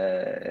in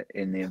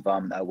the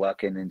environment I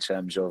work in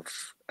terms of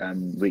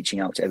reaching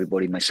out to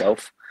everybody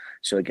myself.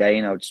 So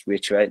again, I would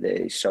reiterate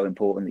that it's so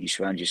important that you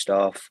surround your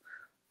staff.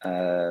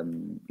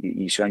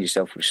 You surround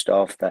yourself with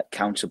staff that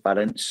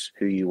counterbalance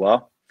who you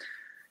are.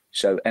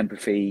 So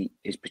empathy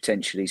is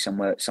potentially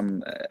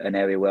an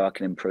area where I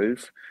can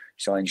improve.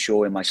 So I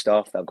ensure in my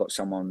staff that I've got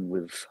someone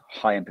with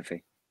high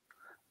empathy,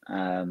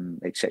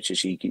 etc.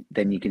 So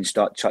then you can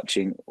start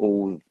touching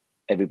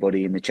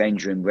everybody in the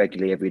change room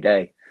regularly every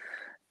day.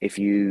 If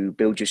you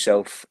build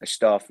yourself a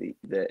staff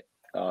that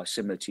are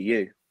similar to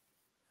you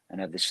and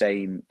have the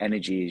same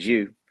energy as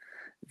you,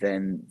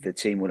 then the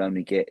team will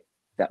only get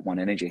that one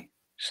energy.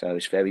 So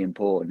it's very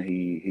important who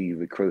you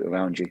recruit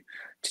around you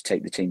to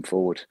take the team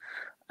forward.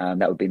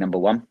 That would be number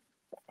one.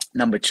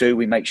 Number two,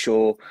 we make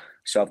sure,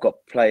 so I've got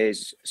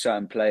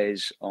certain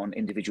players on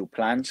individual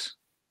plans.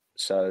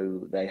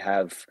 So they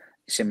have,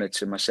 similar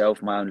to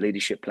myself, my own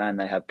leadership plan,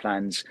 they have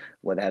plans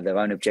where they have their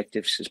own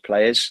objectives as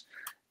players.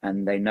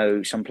 And they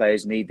know some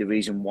players need the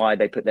reason why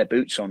they put their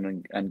boots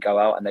on and go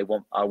out, and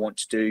I want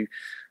to do,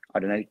 I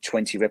don't know,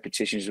 20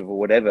 repetitions or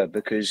whatever,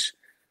 because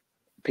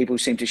people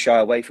seem to shy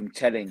away from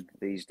telling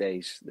these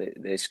days.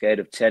 They're scared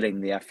of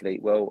telling the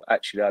athlete. Well,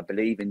 actually, I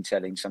believe in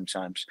telling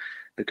sometimes,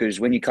 because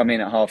when you come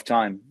in at half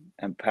time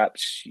and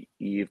perhaps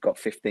you've got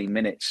 15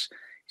 minutes, you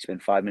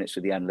spend 5 minutes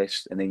with the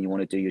analyst, and then you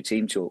want to do your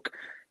team talk,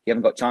 you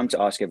haven't got time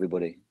to ask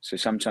everybody. So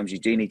sometimes you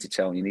do need to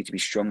tell, and you need to be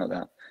strong at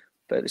that.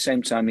 But at the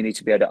same time, you need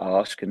to be able to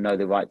ask and know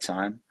the right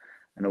time,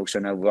 and also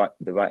know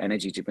the right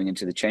energy to bring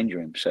into the change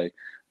room. So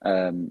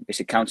it's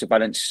a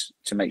counterbalance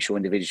to make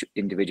sure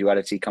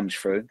individuality comes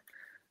through.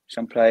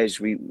 Some players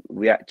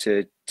react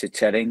to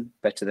telling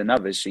better than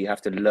others, so you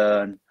have to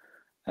learn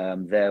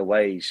their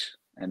ways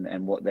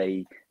and what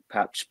they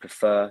perhaps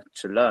prefer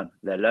to learn,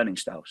 their learning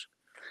styles.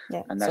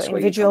 Yeah, and that's so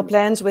individual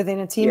plans within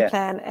a team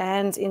plan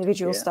and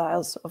individual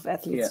styles of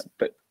athletes.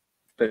 Yeah,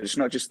 but it's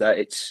not just that.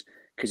 It's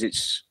because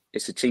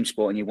it's a team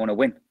sport and you want to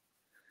win.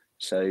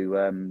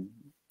 So,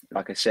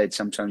 like I said,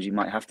 sometimes you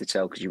might have to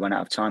tell because you run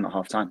out of time at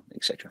half time,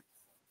 etc.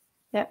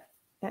 Yeah,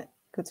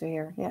 good to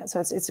hear. Yeah, so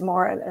it's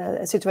more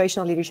a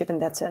situational leadership in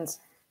that sense.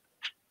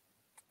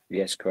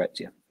 Yes, correct.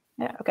 Yeah.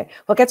 Yeah. Okay.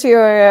 We'll get to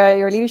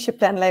your leadership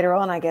plan later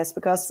on, I guess,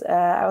 because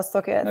I was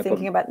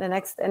thinking about the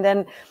next, and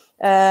then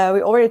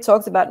we already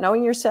talked about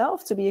knowing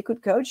yourself to be a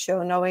good coach.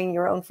 So knowing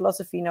your own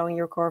philosophy, knowing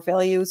your core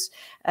values,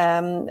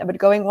 but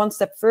going one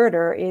step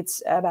further,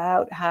 it's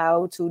about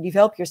how to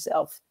develop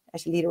yourself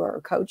as a leader or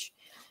a coach.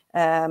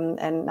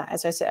 And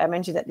as I said, I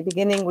mentioned at the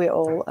beginning, we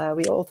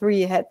all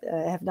three have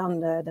done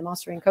the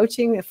master in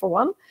coaching for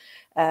one,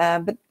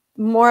 but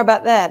more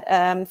about that.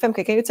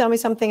 Femke, can you tell me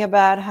something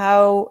about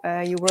how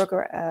you work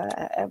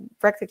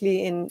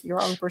practically in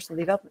your own personal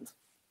development?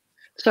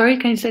 Sorry,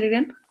 can you say it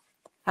again?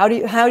 How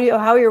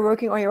you're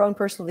working on your own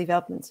personal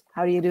development?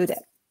 How do you do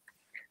that?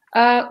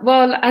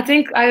 Well, I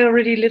think I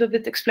already a little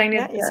bit explained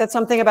it. You said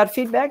something about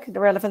feedback, the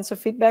relevance of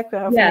feedback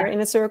for your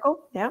inner circle.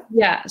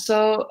 Yeah.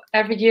 So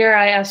every year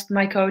I asked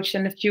my coach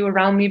and a few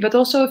around me, but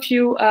also a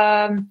few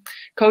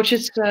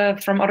coaches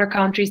from other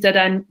countries that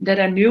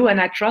I knew and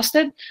I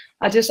trusted.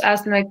 I just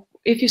asked them, like,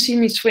 if you see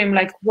me swim,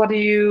 like, what do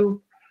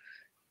you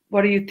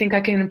think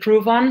I can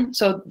improve on?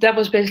 So that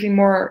was basically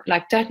more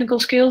like technical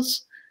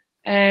skills,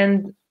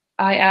 and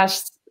I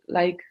asked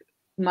like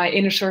my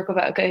inner circle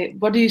about, okay,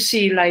 what do you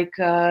see, like,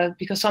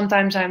 because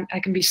sometimes I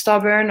can be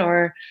stubborn,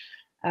 or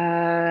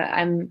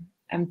I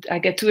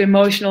get too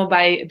emotional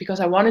because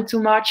I want it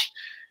too much,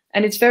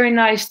 and it's very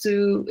nice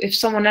if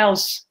someone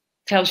else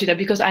tells you that,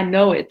 because I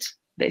know it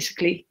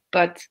basically,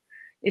 but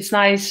it's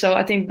nice. So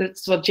I think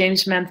that's what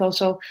James meant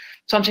also.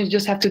 Sometimes you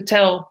just have to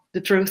tell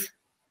the truth,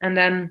 and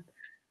then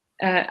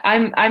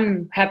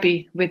I'm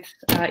happy with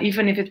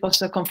even if it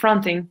was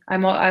confronting. I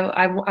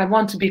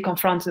want to be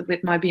confronted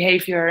with my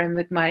behavior and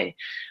with my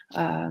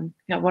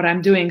what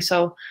I'm doing.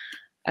 So,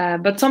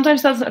 but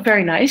sometimes that's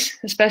very nice,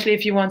 especially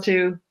if you want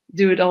to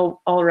do it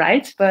all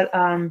right. But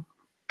so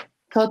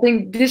I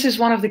think this is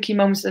one of the key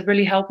moments that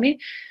really helped me,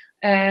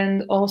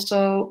 and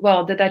also,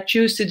 well, that I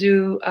choose to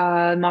do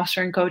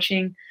master in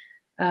coaching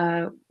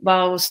while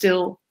I was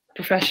still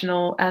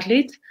professional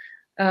athlete.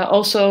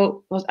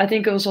 I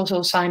think it was also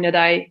a sign that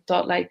I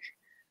thought, like,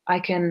 I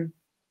can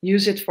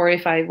use it for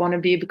if I want to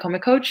become a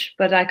coach,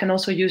 but I can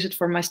also use it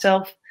for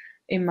myself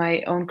in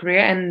my own career,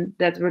 and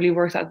that really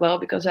worked out well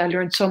because I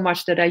learned so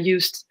much that I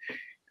used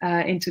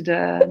into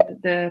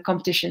the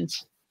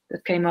competitions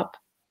that came up.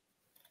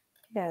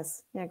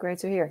 Yes, yeah, great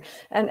to hear.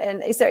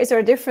 And is there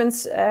a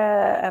difference?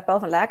 Paul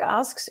van Laak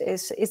asks: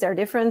 Is there a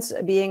difference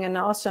being an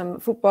awesome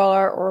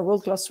footballer or a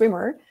world-class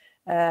swimmer,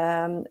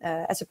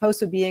 as opposed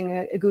to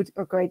being a good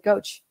or great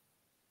coach?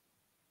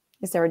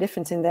 Is there a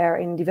difference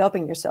in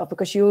developing yourself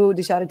because you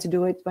decided to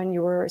do it when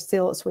you were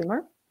still a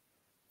swimmer?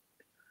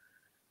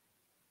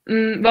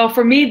 Well,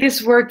 for me,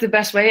 this worked the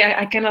best way.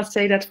 I cannot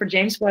say that for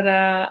James, but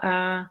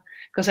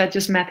because I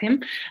just met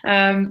him.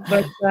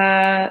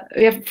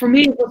 Yeah, for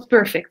me, it was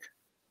perfect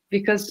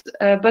because.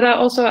 But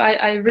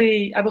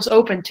I was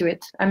open to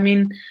it. I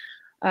mean,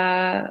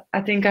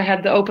 I think I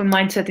had the open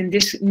mindset in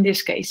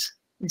this case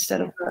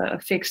instead of a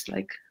fixed,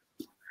 like,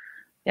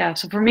 yeah.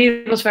 So for me,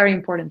 it was very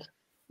important.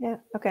 Yeah.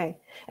 Okay.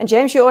 And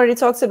James, you already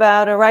talked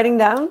about writing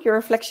down your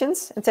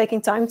reflections and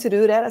taking time to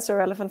do that as a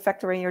relevant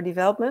factor in your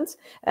development.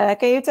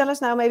 Can you tell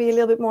us now maybe a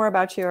little bit more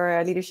about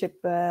your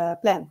leadership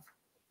plan?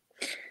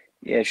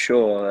 Yeah,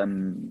 sure.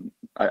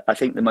 I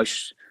think the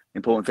most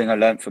important thing I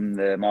learned from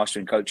the Master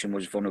in Coaching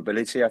was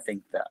vulnerability. I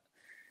think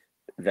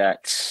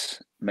that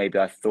maybe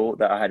I thought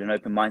that I had an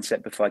open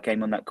mindset before I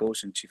came on that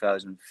course in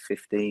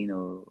 2015,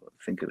 or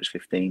I think it was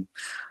 15.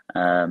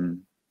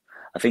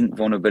 I think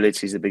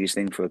vulnerability is the biggest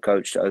thing for a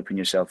coach, to open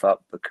yourself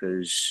up,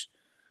 because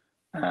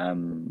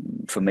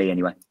for me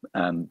anyway,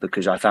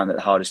 because I found that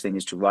the hardest thing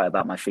is to write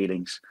about my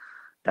feelings.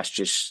 That's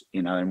just,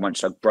 and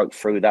once I broke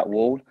through that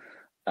wall,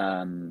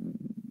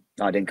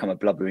 I didn't come a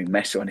blubbering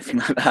mess or anything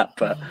like that,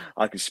 but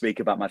I could speak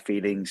about my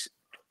feelings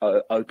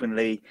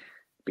openly,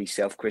 be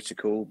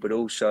self-critical, but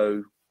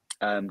also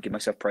give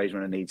myself praise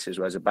when I need to, as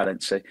well as a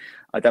balance. So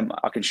I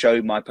can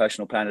show my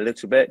personal plan a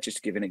little bit, just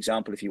to give an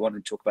example. If you want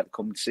to talk about the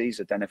competencies,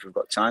 I don't know if we've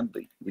got time,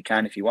 but we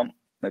can if you want,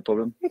 no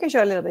problem. We can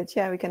show a little bit.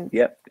 Yeah, we can.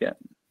 Yeah.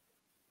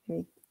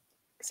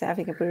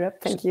 Savi can put it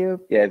up. Thank you.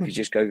 Yeah, if you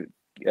just go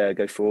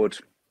forward.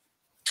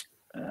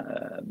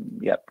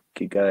 Yep,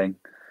 keep going.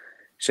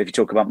 So if you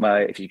talk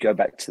about if you go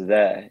back to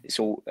there, it's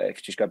all, if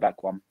you just go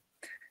back one,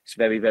 it's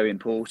very, very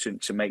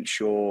important to make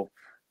sure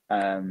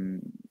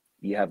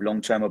you have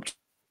long-term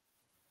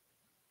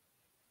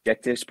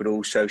objectives, but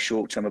also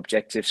short-term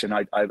objectives. And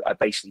I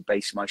basically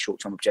base my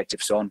short-term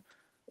objectives on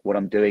what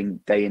I'm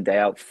doing day in, day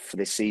out for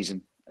this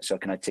season. So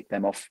can I tick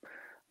them off?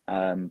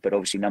 But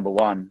obviously number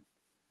one,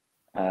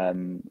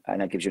 and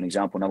that gives you an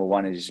example. Number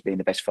one is being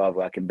the best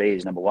father I can be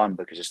is number one,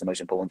 because it's the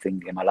most important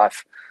thing in my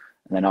life.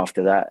 And then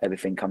after that,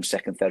 everything comes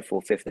second, third,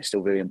 fourth, fifth. They're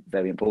still very,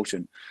 very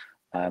important.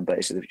 But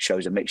it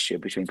shows a mixture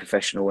between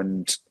professional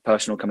and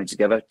personal coming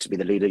together to be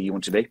the leader you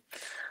want to be.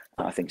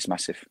 I think it's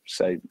massive.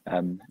 So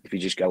if you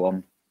just go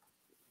on,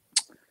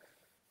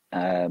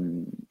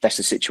 that's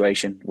the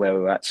situation where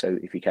we're at. So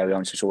if you carry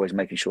on, so it's always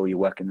making sure you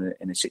work in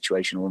a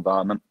situational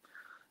environment.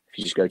 If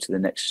you just go to the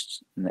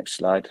next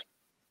slide.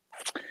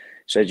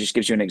 So it just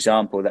gives you an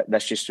example.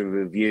 That's just a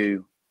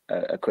review,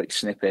 a quick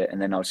snippet,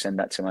 and then I'll send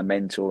that to my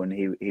mentor, and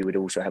he would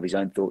also have his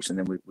own thoughts, and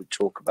then we would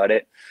talk about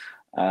it.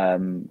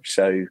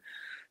 So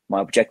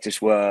my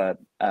objectives were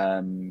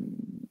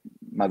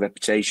my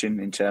reputation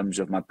in terms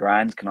of my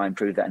brand. Can I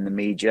improve that in the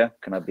media?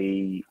 Can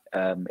I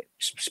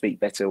speak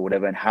better or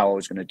whatever, and how I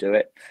was going to do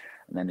it?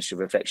 And then it's a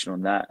reflection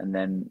on that. And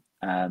then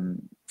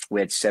we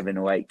had 7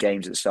 or 8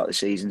 games at the start of the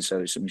season, so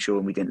it's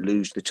ensuring we didn't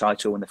lose the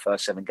title in the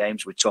first 7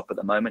 games. We're top at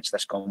the moment, so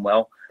that's gone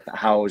well. But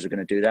how I was going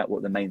to do that, what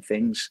are the main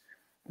things,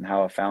 and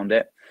how I found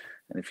it.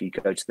 And if you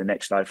go to the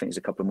next slide, I think there's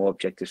a couple more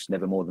objectives,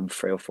 never more than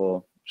 3 or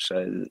 4.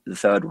 So the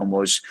third one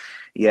was,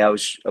 I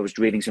was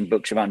reading some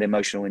books around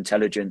emotional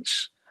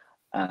intelligence,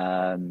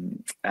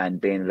 and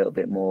being a little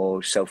bit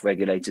more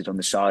self-regulated on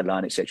the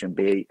sideline, etc.,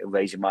 and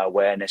raising my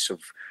awareness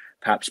of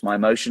perhaps my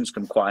emotions.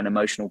 I'm quite an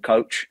emotional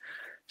coach,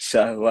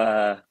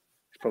 so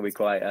it's probably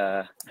quite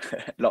a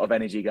lot of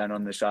energy going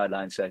on the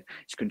sideline. So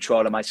it's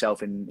controlling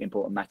myself in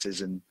important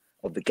matters and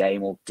of the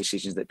game, or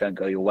decisions that don't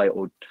go your way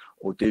or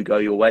do go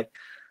your way.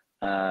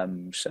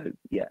 So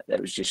yeah,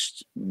 that was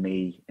just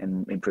me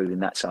and improving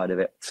that side of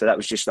it. So that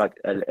was just like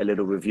a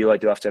little review I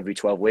do after every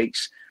 12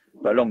 weeks.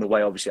 But along the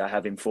way, obviously, I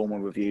have informal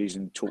reviews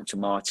and talk to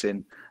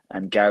Martin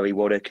and Gary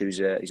Waddock,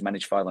 he's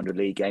managed 500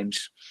 league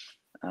games.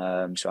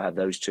 So I have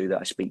those two that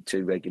I speak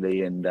to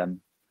regularly, and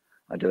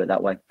I do it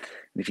that way.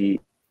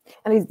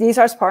 And these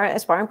are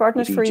sparring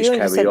partners for you?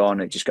 Just carry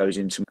on, it just goes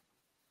into...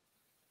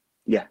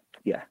 Yeah.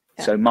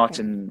 So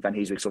Martin Van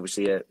Heeswijk's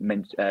obviously a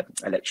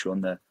lecturer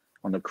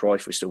on the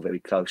Cruyff. We're still very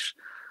close.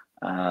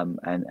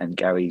 And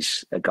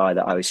Gary's a guy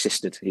that I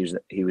assisted.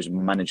 He was a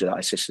manager that I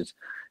assisted.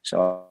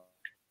 So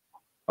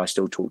I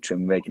still talk to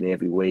him regularly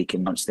every week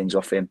and bounce things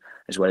off him,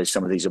 as well as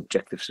some of these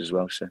objectives as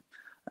well. So,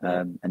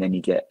 and then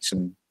you get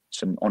some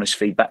honest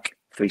feedback,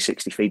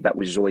 360 feedback,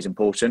 which is always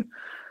important.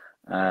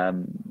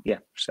 So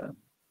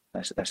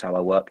that's how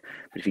I work.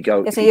 But if you go,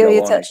 on,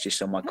 it's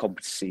just on my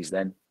competencies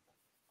then.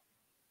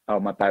 Oh,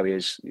 my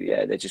barriers,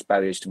 they're just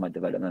barriers to my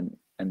development.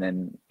 And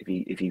then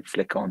if you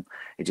flick on,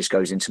 it just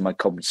goes into my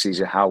competencies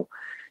of how.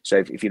 So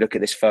if you look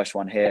at this first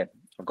one here,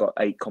 I've got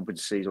 8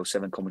 competencies or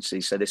 7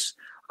 competencies. So I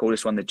call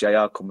this one the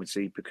JR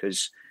competency,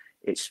 because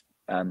it's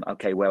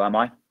okay, where am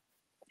I?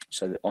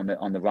 So on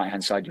the right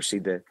hand side, you'll see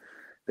the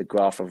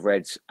graph of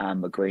red,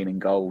 amber, green, and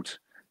gold.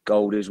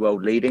 Gold is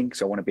world leading,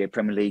 so I want to be a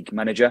Premier League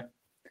manager.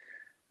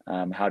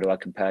 How do I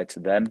compare to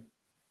them?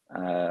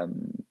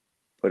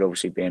 But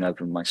obviously being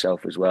open with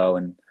myself as well.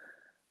 And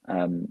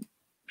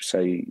so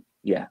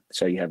you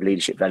have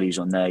leadership values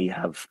on there. You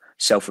have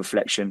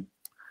self-reflection,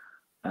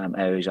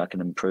 areas I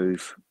can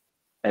improve.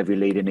 Every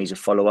leader needs a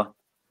follower.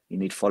 You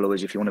need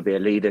followers if you want to be a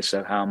leader.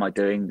 So how am I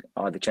doing?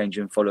 Are the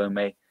changing room following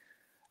me?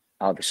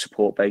 Are the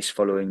support base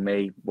following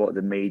me? What are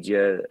the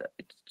media?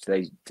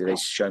 Do they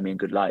show me in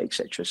good light,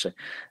 etc.? So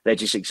they're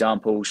just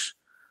examples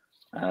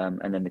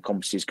and then the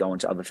competencies go on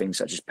to other things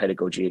such as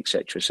pedagogy,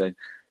 etc. So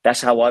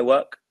that's how I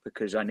work,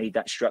 because I need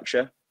that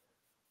structure.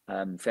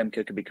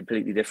 Femke could be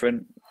completely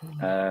different,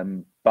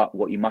 but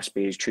what you must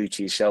be is true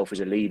to yourself as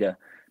a leader,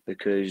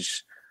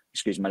 because,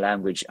 excuse my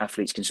language,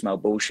 athletes can smell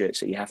bullshit.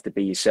 So you have to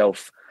be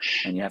yourself,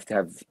 and you have to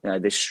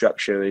have this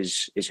structure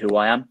is who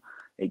I am.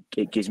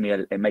 It gives me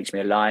it makes me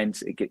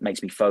aligned. It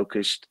makes me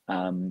focused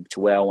to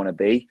where I want to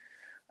be.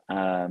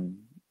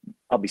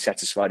 I'll be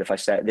satisfied if I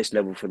stay at this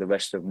level for the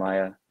rest of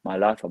my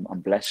life.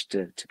 I'm blessed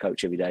to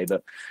coach every day,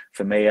 but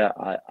for me,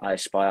 I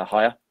aspire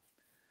higher,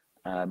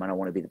 and I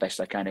want to be the best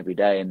I can every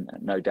day. And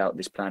no doubt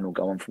this plan will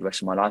go on for the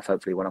rest of my life,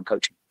 hopefully, when I'm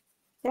coaching.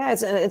 Yeah,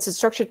 it's a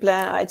structured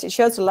plan. It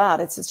shows a lot.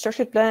 It's a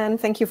structured plan.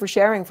 Thank you for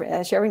sharing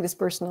this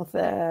personal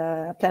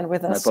plan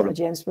with us,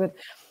 James. But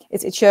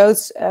it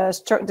shows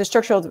the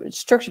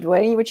structured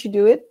way in which you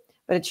do it,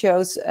 but it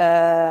shows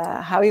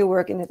how you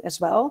work in it as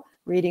well.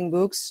 Reading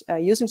books,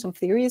 using some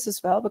theories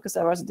as well, because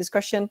there was a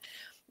discussion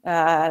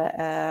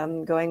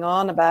going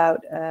on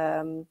about.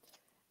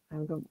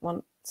 I'll go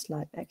one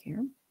slide back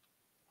here.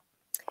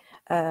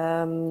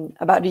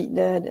 About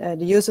the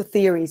use of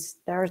theories.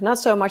 There is not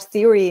so much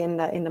theory in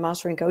the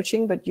mastering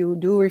coaching, but you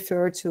do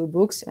refer to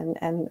books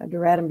and the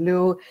red and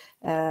blue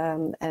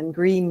and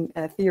green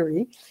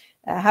theory.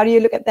 How do you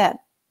look at that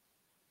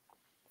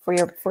for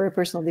your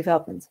personal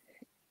development?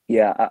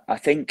 Yeah, I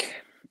think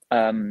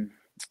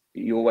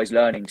you're always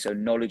learning, so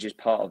knowledge is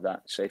part of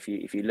that. So if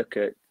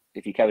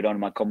you carried on in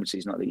my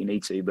competencies, not that you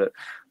need to, but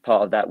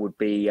part of that would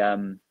be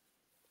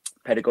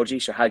pedagogy.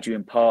 So how do you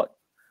impart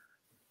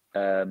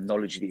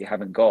knowledge that you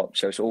haven't got?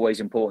 So it's always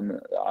important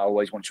that I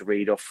always want to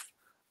read off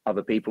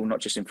other people, not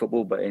just in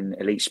football, but in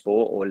elite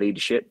sport or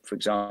leadership, for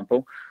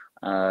example.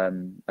 I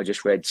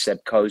just read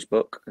Seb Coe's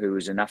book, who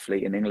was an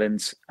athlete in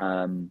England.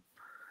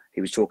 He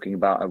was talking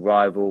about a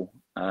rival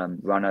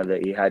runner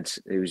that he had,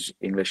 who was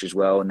English as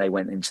well, and they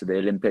went into the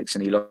Olympics,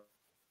 and he lost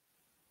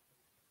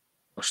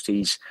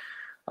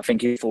I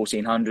think he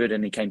 1400,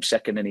 and he came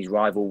second, and his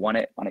rival won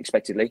it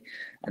unexpectedly,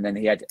 and then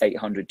he had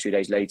 800 2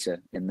 days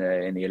later in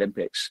the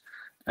Olympics.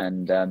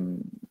 And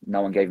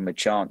no one gave him a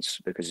chance,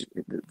 because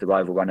the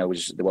rival runner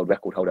was the world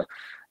record holder.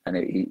 And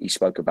he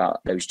spoke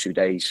about those 2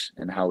 days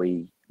and how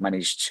he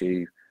managed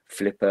to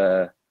flip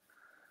a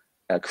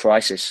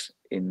crisis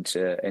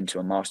into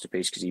a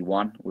masterpiece, because he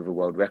won with a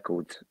world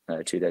record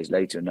 2 days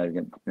later, and no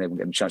one gave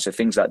him a chance. So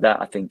things like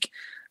that, I think,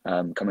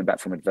 coming back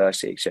from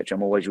adversity, etc.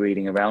 I'm always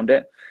reading around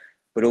it,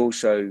 but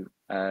also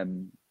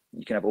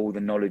you can have all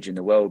the knowledge in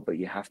the world, but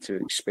you have to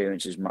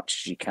experience as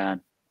much as you can.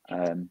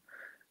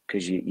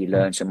 Because you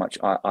learn so much.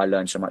 I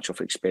learn so much off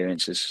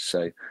experiences.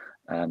 So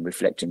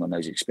reflecting on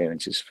those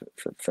experiences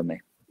for me.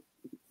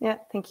 Yeah,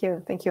 thank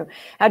you.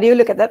 How do you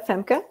look at that,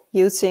 Femke?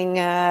 Using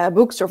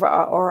books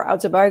or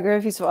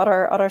autobiographies of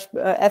other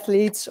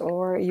athletes,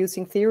 or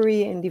using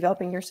theory in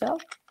developing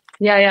yourself?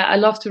 Yeah, I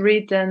love to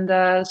read, and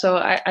so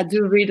I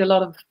do read a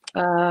lot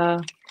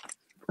of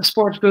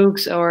sports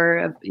books,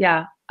 or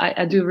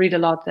I do read a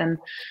lot.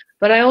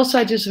 But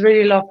I just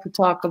really love to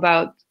talk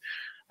about.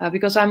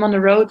 Because I'm on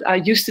the road. I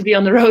used to be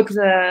on the road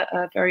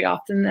very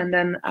often, and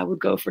then I would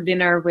go for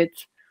dinner with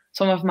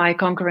some of my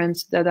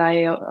concurrents that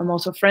I am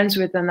also friends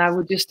with, and I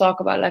would just talk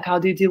about, like, how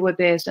do you deal with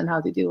this and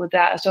how do you deal with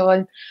that. So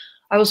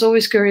I was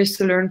always curious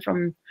to learn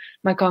from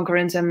my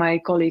concurrents and my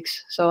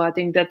colleagues. So I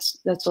think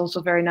that's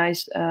also very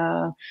nice.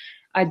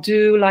 I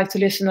do like to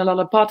listen to a lot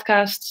of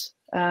podcasts,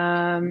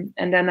 and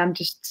then I'm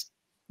just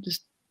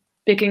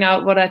picking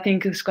out what I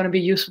think is going to be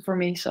useful for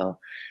me. So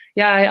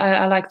yeah,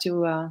 I like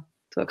to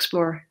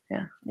explore.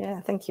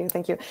 Yeah, thank you.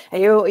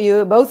 And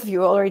you both of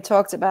you already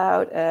talked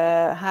about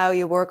how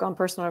you work on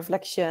personal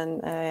reflection,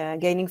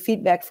 gaining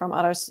feedback from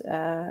others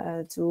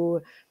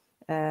for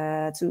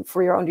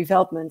your own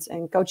development,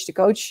 and coach to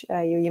coach.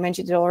 You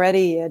mentioned it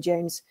already,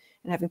 James,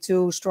 and having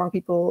two strong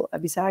people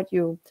beside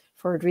you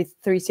for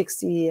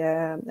 360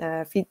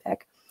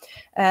 feedback.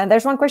 And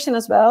there's one question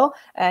as well,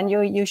 and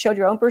you showed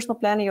your own personal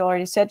plan, and you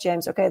already said,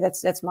 James, okay,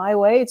 that's my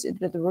way,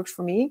 it works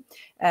for me.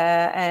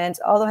 And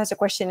Aldo has a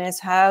question, is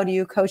how do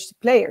you coach the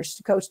players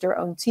to coach their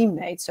own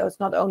teammates? So it's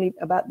not only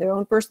about their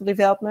own personal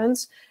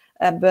developments,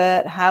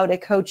 but how they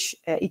coach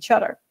each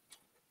other.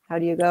 How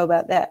do you go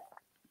about that?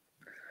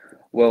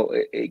 Well,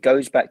 it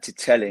goes back to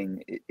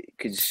telling,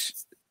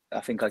 because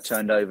I think I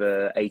turned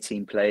over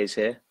 18 players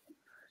here.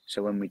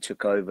 So when we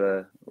took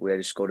over, we had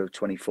a squad of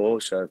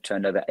 24. So I've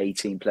turned over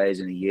 18 players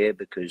in a year,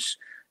 because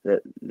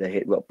they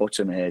hit rock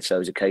bottom here. So it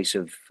was a case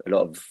of a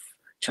lot of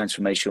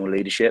transformational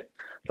leadership,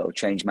 a lot of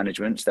change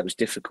management. That was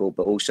difficult,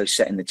 but also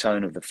setting the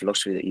tone of the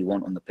philosophy that you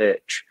want on the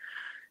pitch.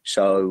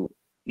 So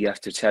you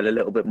have to tell a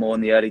little bit more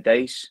in the early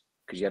days,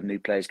 because you have new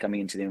players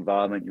coming into the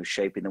environment. You're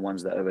shaping the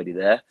ones that are already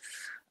there,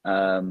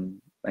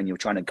 and you're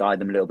trying to guide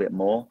them a little bit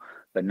more.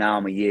 But now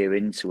I'm a year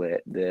into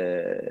it.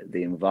 The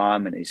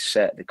environment is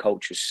set, the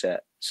culture's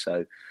set.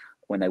 So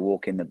when they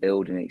walk in the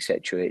building,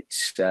 etc.,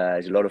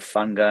 there's a lot of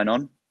fun going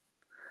on.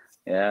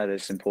 Yeah,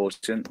 that's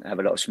important. Have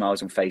a lot of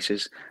smiles on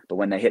faces. But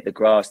when they hit the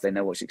grass, they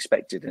know what's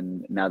expected,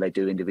 and now they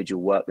do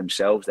individual work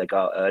themselves. They go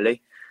out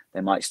early.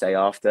 they might stay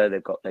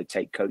after. They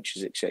take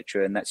coaches,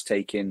 etc., and that's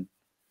taken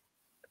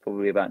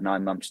probably about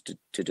 9 months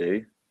to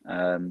do.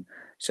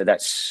 So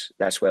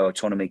that's where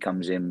autonomy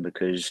comes in,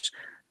 because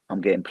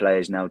I'm getting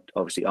players now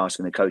obviously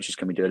asking the coaches,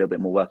 can we do a little bit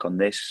more work on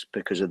this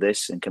because of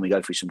this, and can we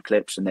go through some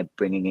clips, and they're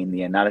bringing in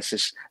the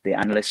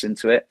analysts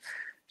into it.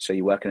 So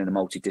you're working in a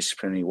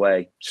multidisciplinary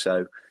way.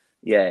 So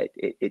yeah,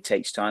 it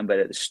takes time, but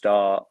at the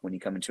start, when you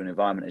come into an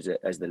environment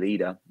as the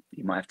leader,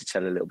 you might have to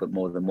tell a little bit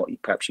more than what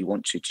perhaps you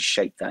want to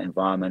shape that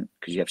environment,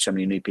 because you have so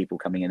many new people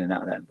coming in and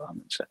out of that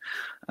environment. So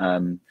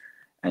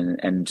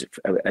and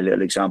a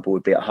little example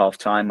would be at half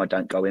time, I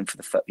don't go in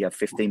for you have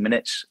 15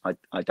 minutes.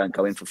 I don't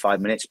go in for 5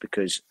 minutes,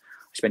 because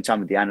I spend time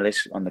with the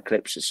analysts on the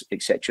clips,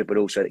 etc. But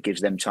also it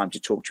gives them time to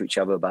talk to each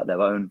other about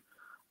their own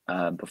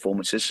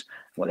performances,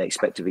 what they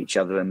expect of each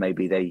other, and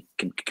maybe they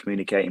can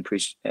communicate,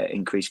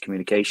 increase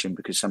communication,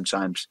 because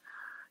sometimes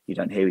you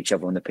don't hear each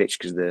other on the pitch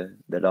because of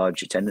the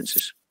large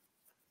attendances.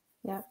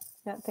 Yeah,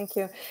 thank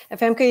you. And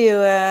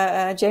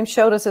Femke, James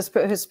showed us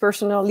his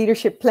personal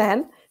leadership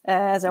plan.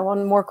 As I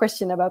one more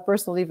question about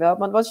personal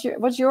development,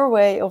 what's your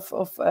way of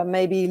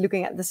maybe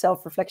looking at the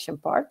self-reflection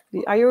part?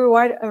 Are you a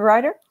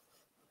writer?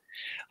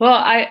 Well,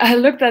 I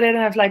looked at it and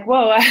I was like,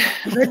 whoa,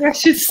 maybe I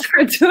should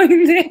start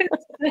doing this.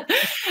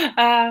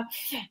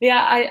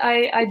 Yeah,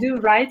 I do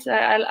write.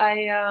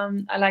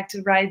 I like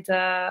to write.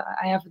 I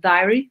have a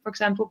diary, for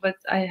example, but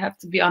I have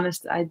to be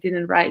honest, I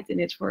didn't write in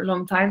it for a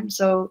long time.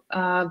 So,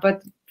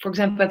 but for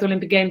example, at the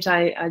Olympic Games,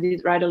 I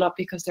did write a lot,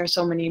 because there are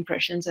so many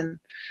impressions. And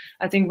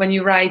I think when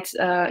you write,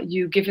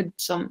 you give it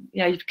some,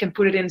 you can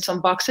put it in some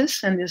boxes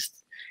and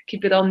just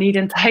keep it all neat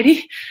and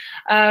tidy.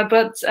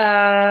 But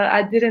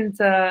I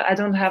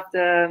don't have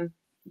the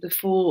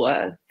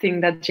full thing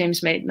that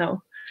James made,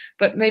 no.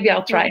 But maybe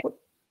I'll try.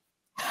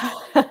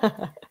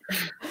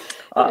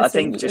 I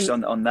think just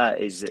on that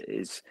is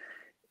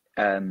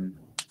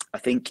I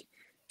think,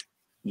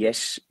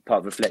 yes, part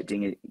of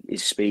reflecting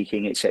is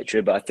speaking,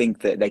 etc. But I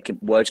think that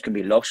words can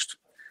be lost.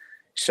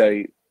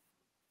 So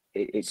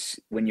it's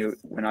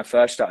when I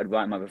first started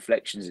writing my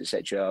reflections,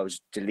 etc., I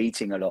was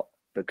deleting a lot,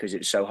 because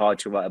it's so hard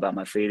to write about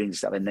my feelings and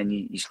stuff. And then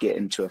you just get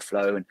into a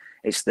flow, and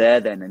it's there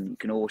then. And you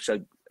can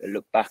also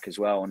look back as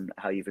well on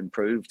how you've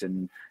improved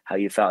and how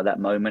you felt at that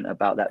moment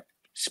about that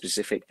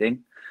specific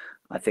thing.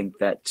 I think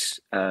that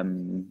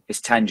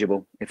it's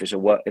tangible if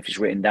it's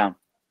written down.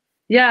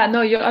 Yeah,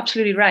 no, you're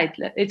absolutely right.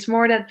 It's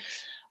more that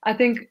I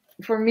think,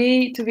 for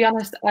me, to be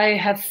honest, I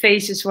have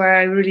phases where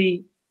I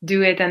really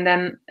do it, and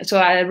then so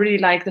I really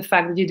like the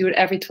fact that you do it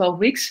every 12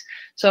 weeks.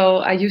 So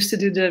I used to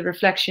do the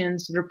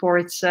reflections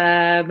reports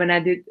when I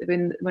did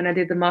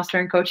the master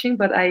in coaching,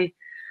 but I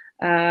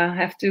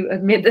have to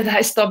admit that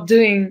I stopped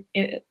doing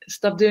it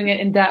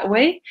in that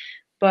way.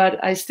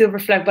 But I still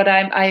reflect. But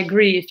I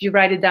agree, if you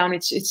write it down,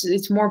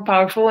 it's more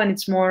powerful, and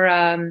it's more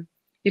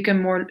you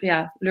can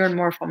learn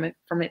more from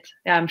it.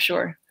 Yeah, I'm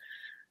sure.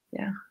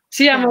 Yeah.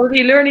 See, I'm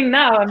already learning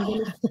now. I'm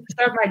going to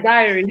start my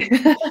diary.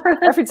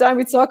 Every time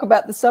we talk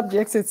about the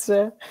subjects, it's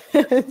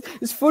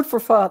food for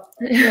thought.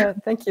 Yeah,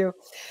 thank you.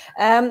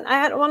 I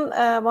had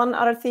one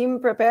other theme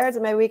prepared,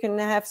 and maybe we can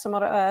have some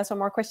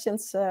more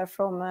questions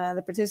from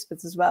the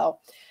participants as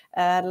well.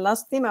 The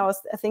last theme I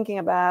was thinking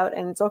about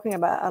and talking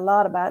about a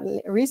lot about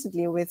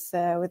recently with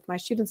my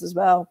students as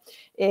well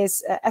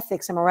is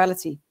ethics and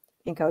morality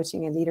in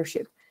coaching and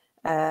leadership.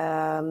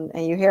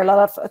 And you hear a lot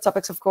of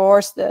topics, of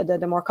course,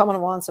 the more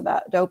common ones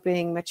about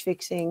doping, match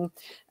fixing.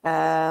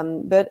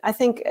 But I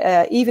think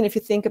even if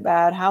you think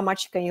about how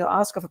much can you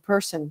ask of a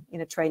person in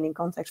a training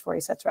context, for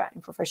etc.,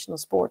 in professional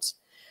sports.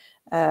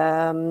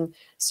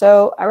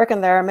 So I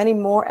reckon there are many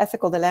more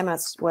ethical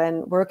dilemmas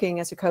when working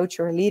as a coach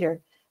or a leader.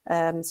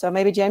 So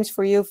maybe James,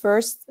 for you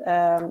first,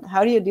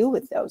 how do you deal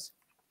with those?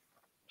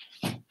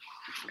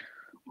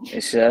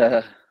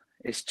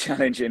 It's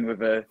challenging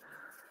with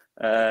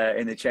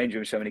in the change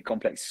room, so many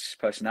complex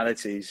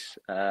personalities.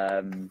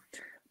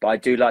 But I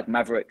do like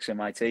mavericks in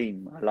my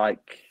team. I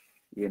like,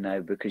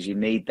 because you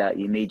need that.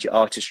 You need your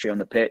artistry on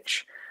the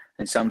pitch,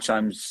 and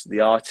sometimes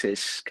the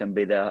artists can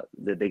be the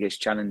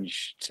biggest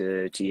challenge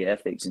to your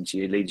ethics and to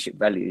your leadership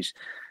values.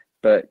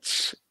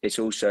 But it's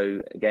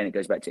also, again, it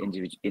goes back to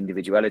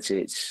individuality.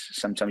 It's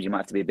sometimes you might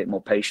have to be a bit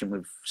more patient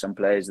with some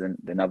players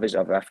than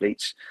other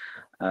athletes.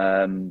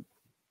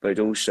 But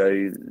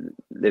also,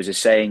 there's a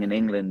saying in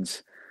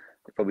England,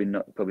 probably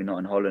not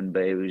in Holland,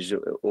 but it was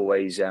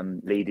always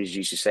leaders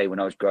used to say when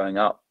I was growing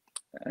up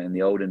in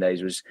the olden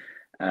days was,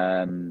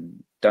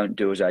 don't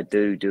do as I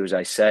do as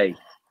I say.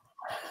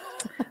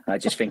 I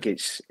just think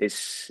it's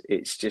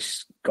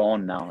just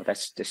gone now.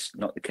 That's just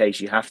not the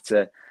case. You have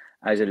to,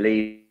 as a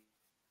leader,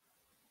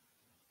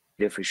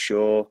 for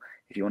sure,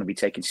 if you want to be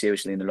taken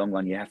seriously in the long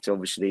run, you have to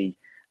obviously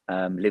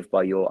live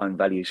by your own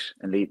values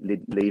and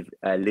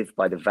live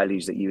by the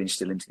values that you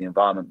instill into the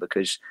environment,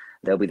 because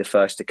they'll be the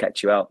first to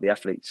catch you out, the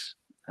athletes,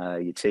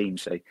 your team.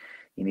 So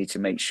you need to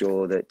make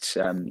sure that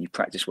you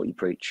practice what you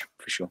preach,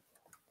 for sure.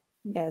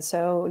 Yeah,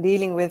 so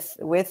dealing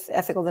with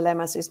ethical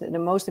dilemmas is the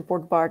most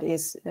important part,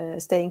 is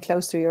staying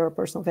close to your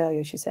personal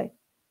values, you say.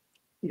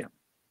 Yeah.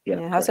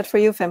 How's that for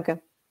you, Femke?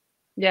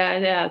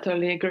 Yeah, I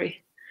totally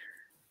agree.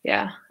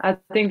 Yeah, I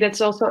think that's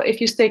also, if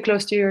you stay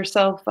close to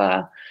yourself,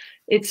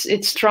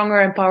 it's stronger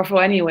and powerful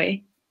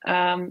anyway.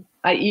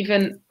 I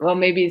even, well,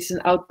 maybe it's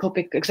an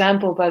out-topic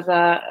example, but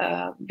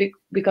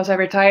because I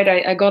retired,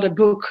 I got a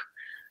book.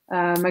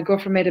 My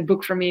girlfriend made a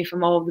book for me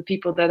from all of the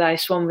people that I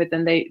swam with,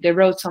 and they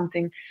wrote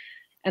something,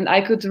 and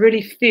I could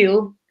really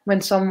feel when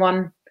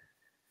someone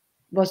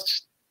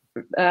was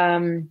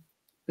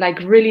like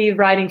really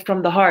writing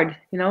from the heart,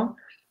 you know.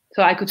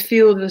 So I could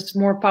feel it was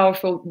more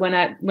powerful when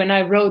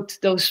I wrote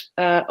those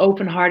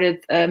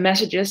open-hearted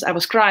messages. I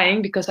was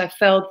crying because I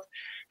felt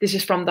this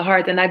is from the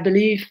heart, and I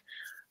believe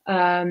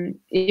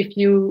if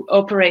you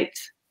operate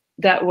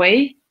that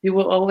way, you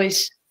will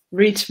always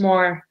reach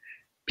more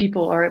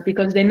people, or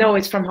because they know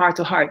it's from heart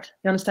to heart.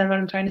 You understand what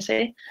I'm trying to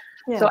say?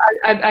 Yeah. So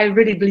I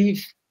really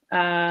believe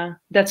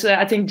that's.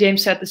 I think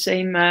James said the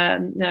same.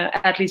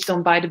 Athletes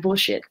don't buy the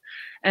bullshit,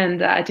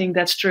 and I think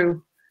that's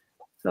true.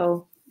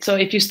 So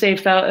if you stay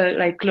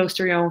like close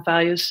to your own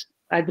values,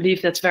 I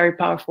believe that's very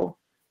powerful.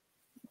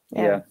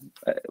 Yeah.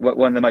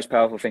 One of the most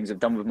powerful things I've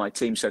done with my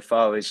team so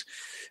far is,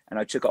 and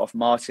I took it off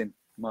Martin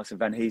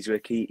van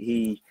Heeswijk.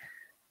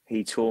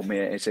 He taught me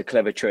it's a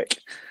clever trick.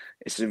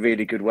 It's a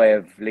really good way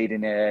of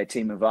leading a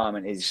team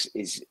environment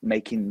is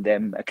making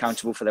them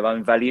accountable for their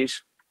own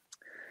values.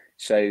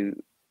 So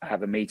I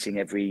have a meeting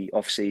every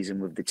off season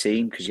with the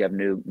team, because you have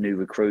new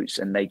recruits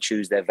and they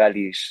choose their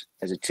values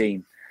as a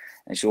team.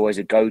 And it's always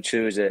a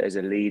go-to as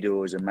a leader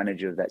or as a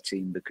manager of that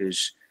team,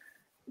 because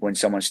when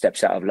someone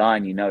steps out of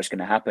line, you know it's going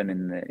to happen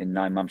in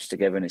 9 months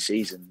together in a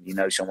season. You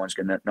know someone's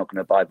not going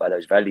to abide by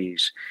those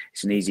values.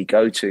 It's an easy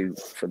go-to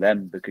for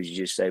them, because you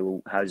just say,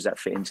 well, how does that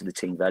fit into the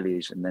team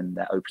values? And then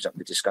that opens up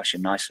the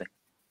discussion nicely.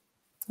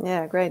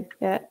 Yeah, great.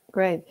 Yeah,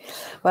 great.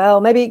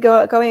 Well, maybe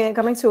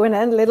coming to an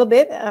end a little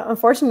bit,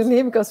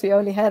 unfortunately, because we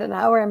only had an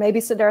hour, and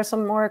maybe so there are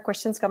some more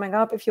questions coming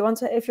up. If you want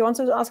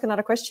to ask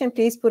another question,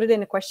 please put it in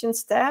the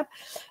questions tab.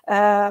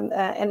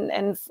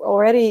 And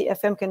already,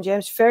 Femke and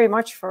James, very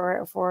much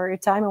for your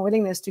time and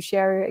willingness to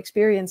share your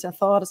experience and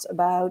thoughts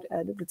about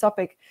the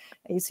topic.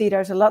 And you see,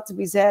 there's a lot to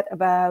be said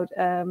about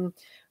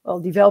well,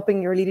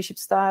 developing your leadership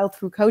style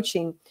through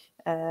coaching.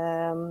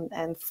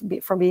 And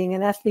from being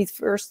an athlete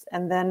first,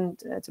 and then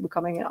to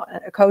becoming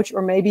a coach,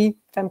 or maybe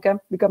Femke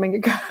becoming a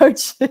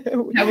coach.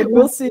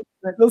 We'll see.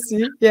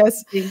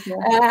 Yes.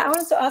 I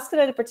wanted to ask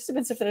the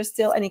participants if there are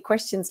still any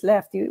questions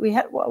left. We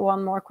had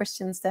one more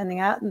question standing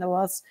out, and there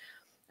was,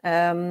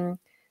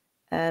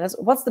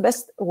 what's the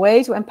best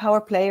way to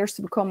empower players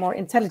to become more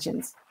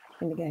intelligent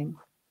in the game?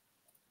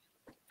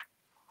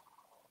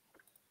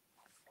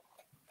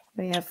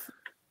 We have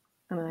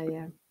an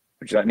idea.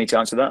 Would you like me to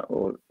answer that,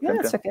 or yeah,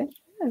 Femke? That's okay.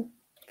 Yeah,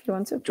 if you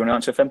want to. Do you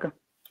want to answer, Femke?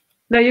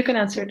 No, you can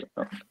answer it.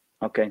 Oh,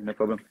 okay, no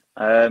problem.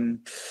 I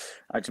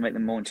had to make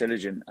them more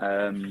intelligent.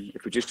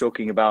 If we're just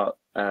talking about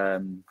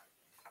some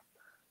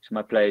of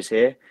my players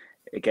here,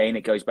 again,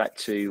 it goes back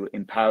to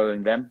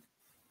empowering them.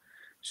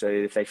 So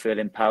if they feel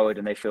empowered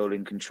and they feel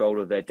in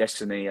control of their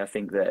destiny, I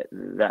think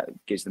that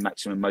gives the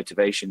maximum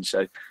motivation.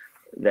 So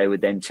they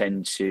would then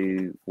tend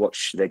to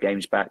watch their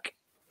games back,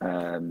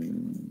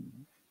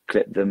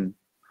 clip them,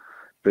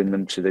 bring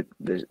them to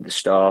the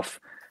staff,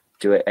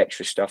 do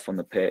extra stuff on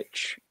the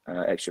pitch,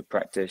 extra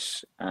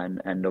practice,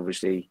 and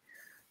obviously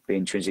be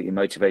intrinsically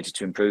motivated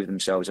to improve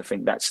themselves. I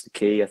think that's the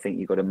key. I think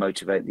you've got to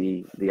motivate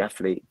the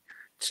athlete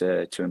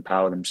to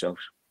empower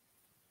themselves.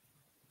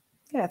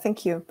 Yeah,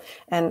 thank you.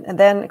 And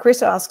then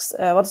Chris asks,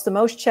 what's the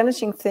most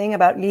challenging thing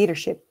about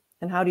leadership,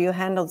 and how do you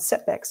handle the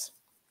setbacks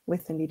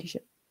within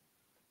leadership?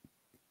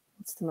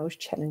 What's the most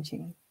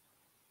challenging?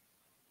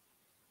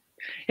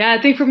 Yeah,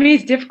 I think for me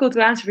it's difficult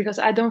to answer, because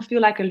I don't feel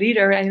like a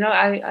leader, and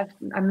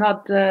I'm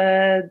not.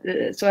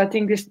 So I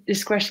think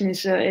this question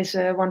is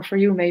one for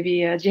you,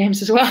 maybe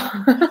James as well.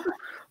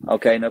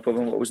 Okay, no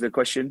problem. What was the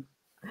question?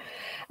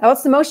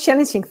 What's the most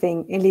challenging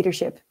thing in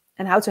leadership,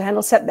 and how to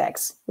handle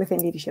setbacks within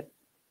leadership?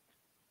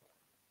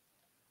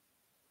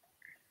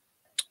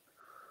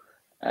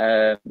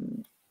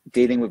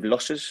 Dealing with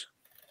losses,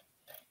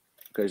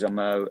 because I'm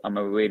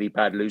a really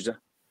bad loser.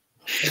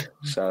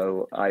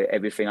 So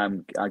everything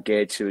I'm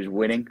geared to is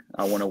winning.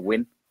 I want to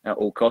win at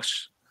all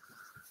costs.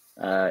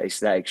 It's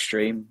that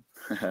extreme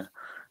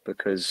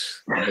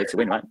because I'm here to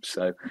win, right?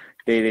 So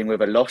dealing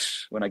with a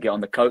loss when I get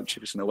on the coach,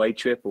 if it's an away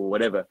trip or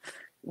whatever,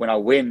 when I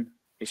win,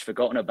 it's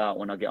forgotten about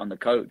when I get on the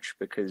coach,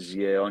 because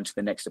you're on to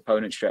the next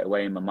opponent straight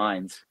away in my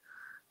mind.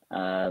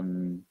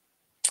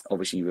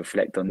 Obviously you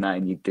reflect on that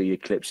and you do your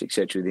clips,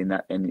 etc. in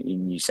that,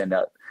 and you send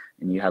out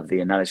and you have the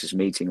analysis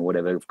meeting or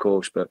whatever, of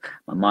course, but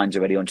my mind's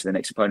already on to the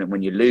next opponent.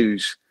 When you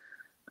lose,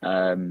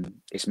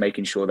 it's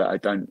making sure that I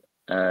don't,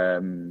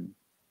 I'm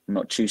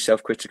not too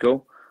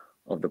self-critical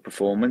of the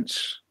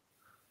performance,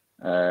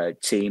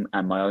 team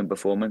and my own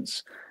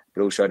performance,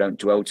 but also I don't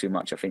dwell too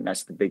much. I think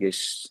that's the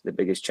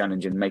biggest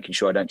challenge, in making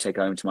sure I don't take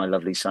home to my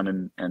lovely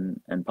son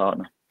and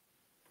partner.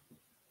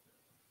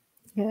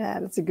 Yeah,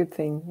 that's a good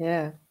thing.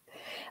 Yeah.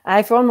 I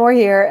have one more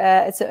here.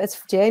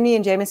 It's Jamie,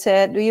 and Jamie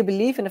said, do you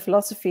believe in the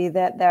philosophy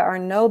that there are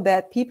no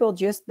bad people,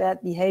 just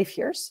bad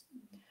behaviors?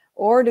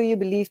 or do you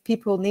believe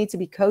people need to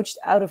be coached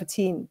out of a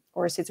team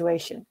or a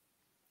situation?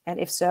 And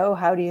if so,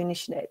 how do you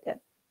initiate that?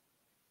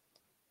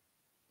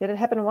 Did it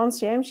happen once,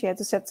 James? You had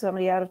to set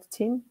somebody out of the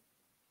team?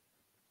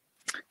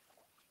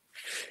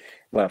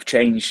 Well, I've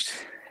changed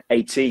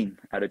 18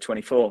 out of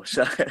 24,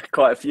 so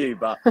quite a few,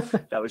 but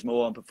that was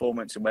more on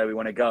performance and where we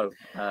want to go.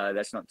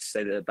 That's not to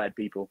say that they're bad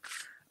people.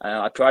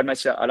 I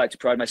like to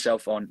pride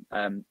myself on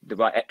the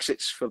right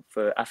exits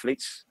for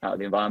athletes out of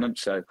the environment.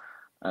 So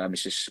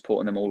it's just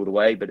supporting them all the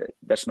way, but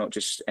that's not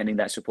just ending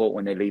that support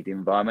when they leave the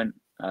environment.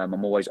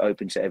 I'm always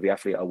open to every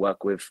athlete I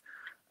work with,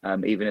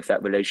 even if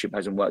that relationship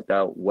hasn't worked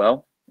out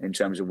well in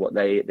terms of what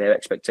their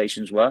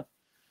expectations were.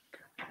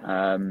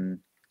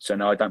 So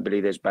no, I don't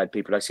believe there's bad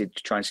people. I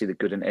try and see the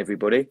good in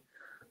everybody.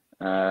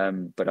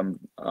 But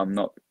I'm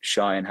not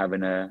shy in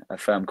having a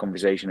firm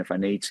conversation if I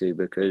need to,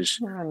 because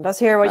let's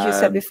hear what you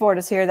said before.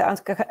 Let's hear the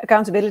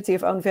accountability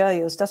of own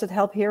values. Does it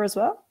help here as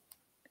well?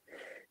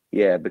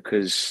 Yeah,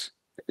 because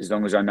as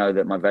long as I know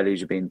that my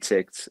values are being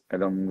ticked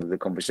along with the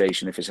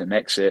conversation, if it's an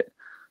exit,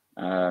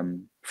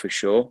 for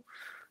sure.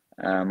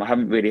 I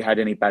haven't really had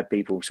any bad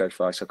people so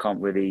far, so I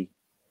can't really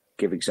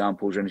give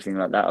examples or anything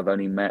like that. I've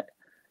only met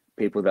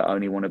people that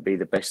only want to be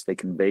the best they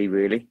can be,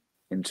 really,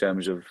 in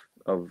terms of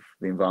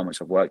the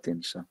environments I've worked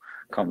in. So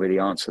I can't really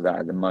answer that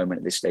at the moment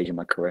at this stage in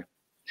my career.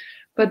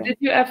 But did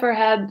you ever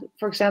had,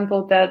 for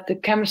example, that the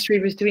chemistry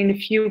between a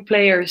few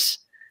players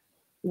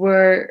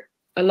were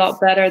a lot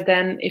better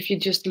than if you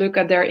just look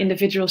at their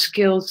individual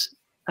skills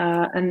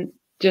and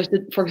just,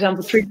 for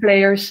example, 3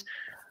 players,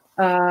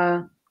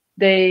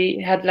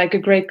 they had like a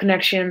great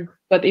connection,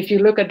 but if you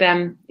look at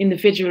them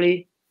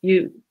individually,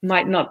 you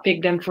might not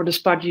pick them for the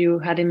spot you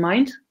had in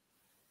mind?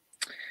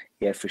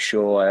 Yeah, for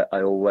sure.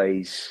 I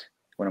always,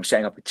 when I'm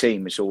setting up a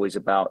team, it's always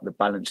about the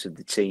balance of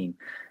the team,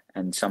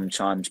 and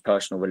sometimes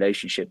personal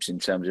relationships in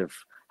terms of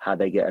how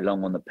they get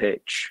along on the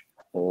pitch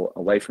or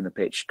away from the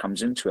pitch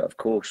comes into it, of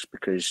course,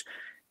 because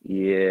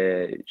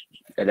 11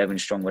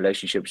 strong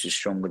relationships is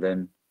stronger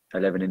than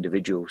 11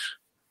 individuals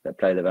that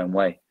play their own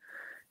way.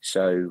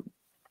 So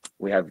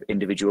we have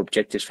individual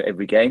objectives for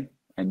every game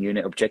and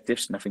unit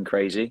objectives, nothing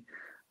crazy,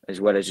 as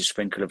well as a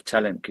sprinkle of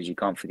talent, because you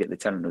can't forget the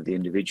talent of the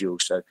individual.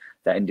 So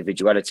that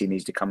individuality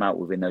needs to come out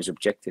within those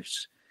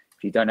objectives.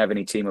 If you don't have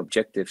any team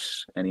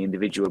objectives, any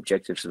individual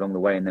objectives along the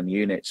way in them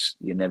units,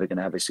 you're never going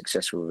to have a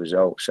successful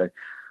result. So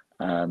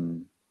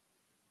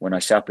when I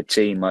set up a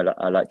team,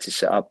 I like to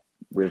set up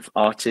with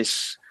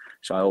artists.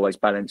 So I always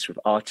balance with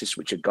artists,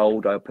 which are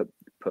gold. I put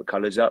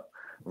colours up.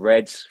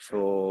 Reds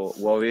for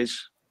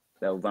warriors.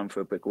 They'll run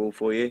through a brick wall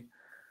for you,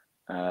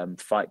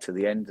 fight to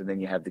the end. And then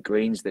you have the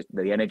greens, the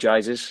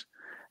energizers.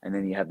 And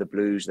then you have the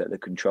blues, that the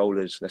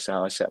controllers. That's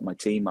how I set my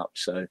team up.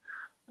 So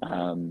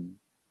I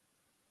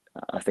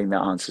think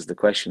that answers the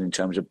question in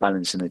terms of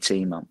balancing the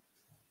team up.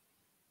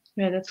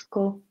 Yeah, that's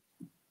cool.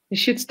 You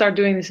should start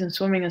doing this in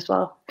swimming as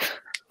well.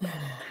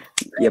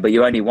 Yeah, but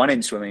you're only one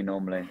in swimming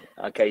normally.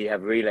 Okay, you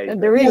have relays.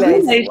 The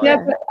relays. Yeah,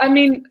 but I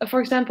mean, for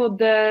example,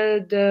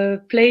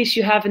 the place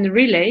you have in the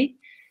relay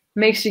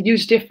makes a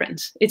huge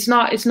difference. It's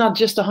not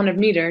just 100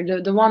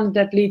 meter. The one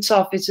that leads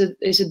off is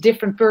a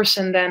different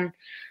person than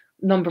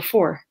number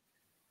 4.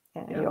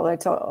 Yeah, you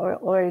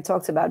already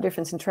talked about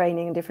difference in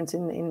training and difference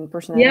in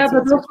personality. Yeah,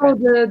 but also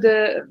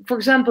the for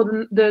example,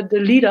 the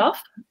lead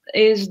off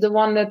is the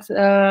one that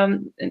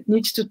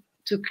needs to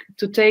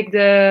take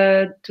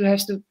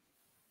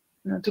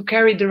to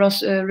carry the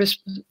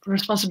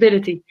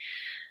responsibility.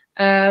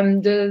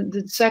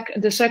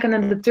 The second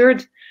and the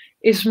third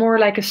is more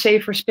like a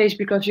safer space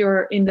because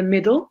you're in the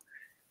middle,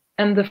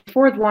 and the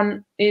fourth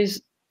one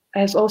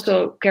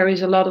also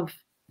carries a lot of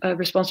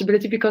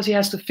responsibility because he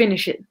has to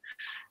finish it.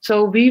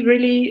 So we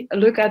really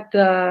look at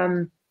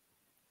the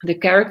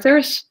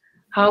characters,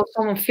 how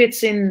someone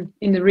fits in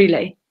the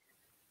relay,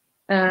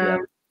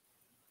 and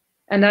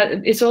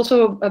that it's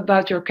also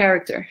about your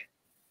character.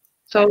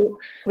 So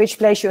which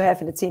place you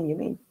have in the team, you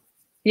mean?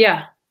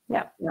 Yeah,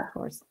 of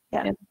course.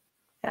 Yeah.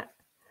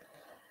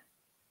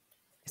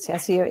 See, I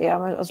see. Yeah,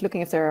 I was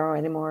looking if there are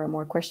any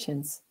more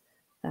questions.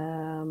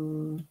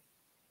 As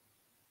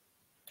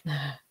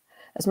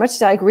much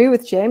as I agree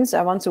with James,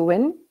 I want to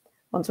win.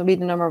 Want to be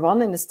the number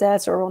 1 in the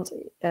stats, or want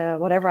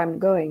whatever I'm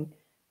going.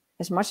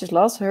 As much as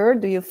loss hurt,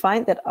 do you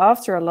find that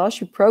after a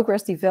loss you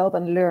progress, develop,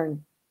 and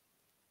learn,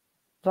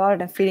 rather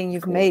than feeling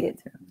you've made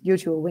it due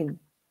to a win?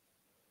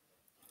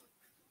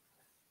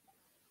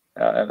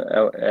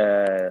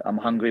 I'm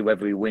hungry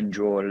whether we win,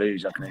 draw, or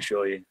lose, I can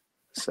assure you.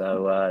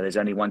 So there's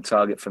only one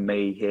target for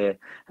me here,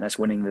 and that's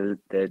winning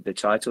the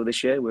title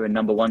this year. We're in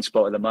number 1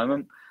 spot at the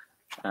moment.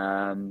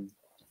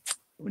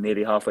 We're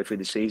nearly halfway through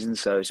the season,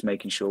 so it's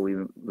making sure we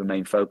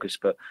remain focused.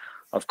 But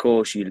of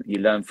course, you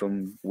learn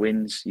from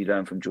wins, you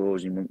learn from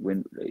draws,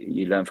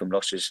 you learn from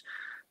losses.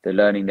 The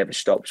learning never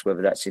stops,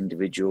 whether that's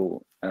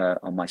individual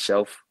on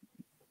myself,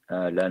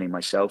 learning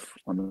myself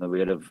on the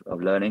wheel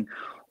of learning,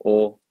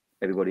 or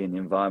everybody in the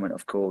environment.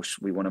 Of course,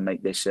 we want to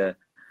make this a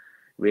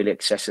really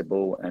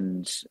accessible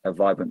and a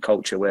vibrant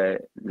culture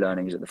where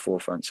learning is at the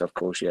forefront. So of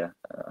course, I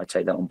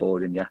take that on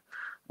board, and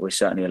we're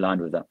certainly aligned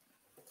with that.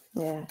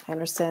 Yeah, I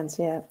understand.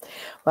 Yeah.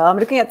 Well, I'm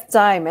looking at the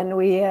time, and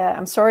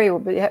I'm sorry,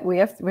 we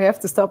have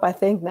to stop, I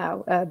think,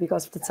 now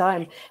because of the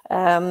time.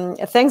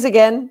 Thanks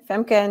again,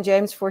 Femke and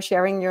James, for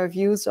sharing your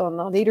views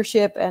on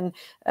leadership, and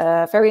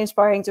very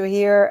inspiring to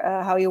hear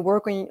how you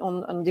work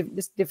on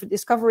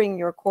discovering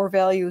your core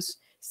values,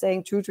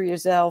 staying true to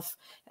yourself,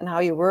 and how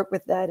you work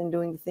with that and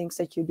doing the things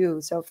that you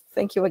do. So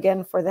thank you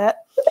again for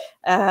that.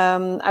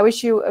 I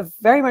wish you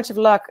very much of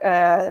luck,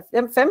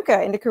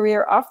 Femke, in the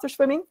career after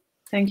swimming.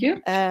 Thank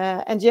you.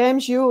 And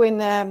James, you in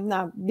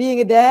now being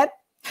a dad.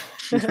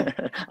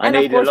 I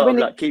need a lot of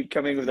luck. Keep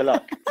coming with the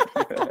luck.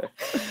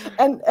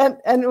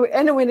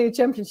 and winning a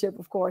championship,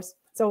 of course.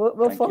 So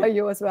we'll follow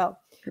you as well.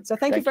 So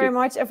thank you very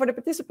much. And for the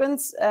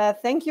participants,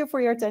 thank you for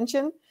your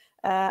attention.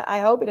 I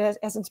hope it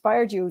has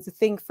inspired you to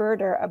think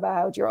further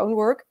about your own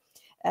work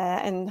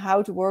and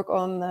how to work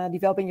on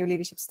developing your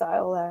leadership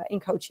style in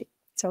coaching.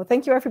 So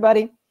thank you,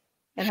 everybody,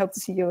 and hope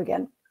to see you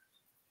again.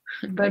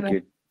 Bye-bye. Thank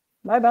you.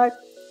 Bye-bye.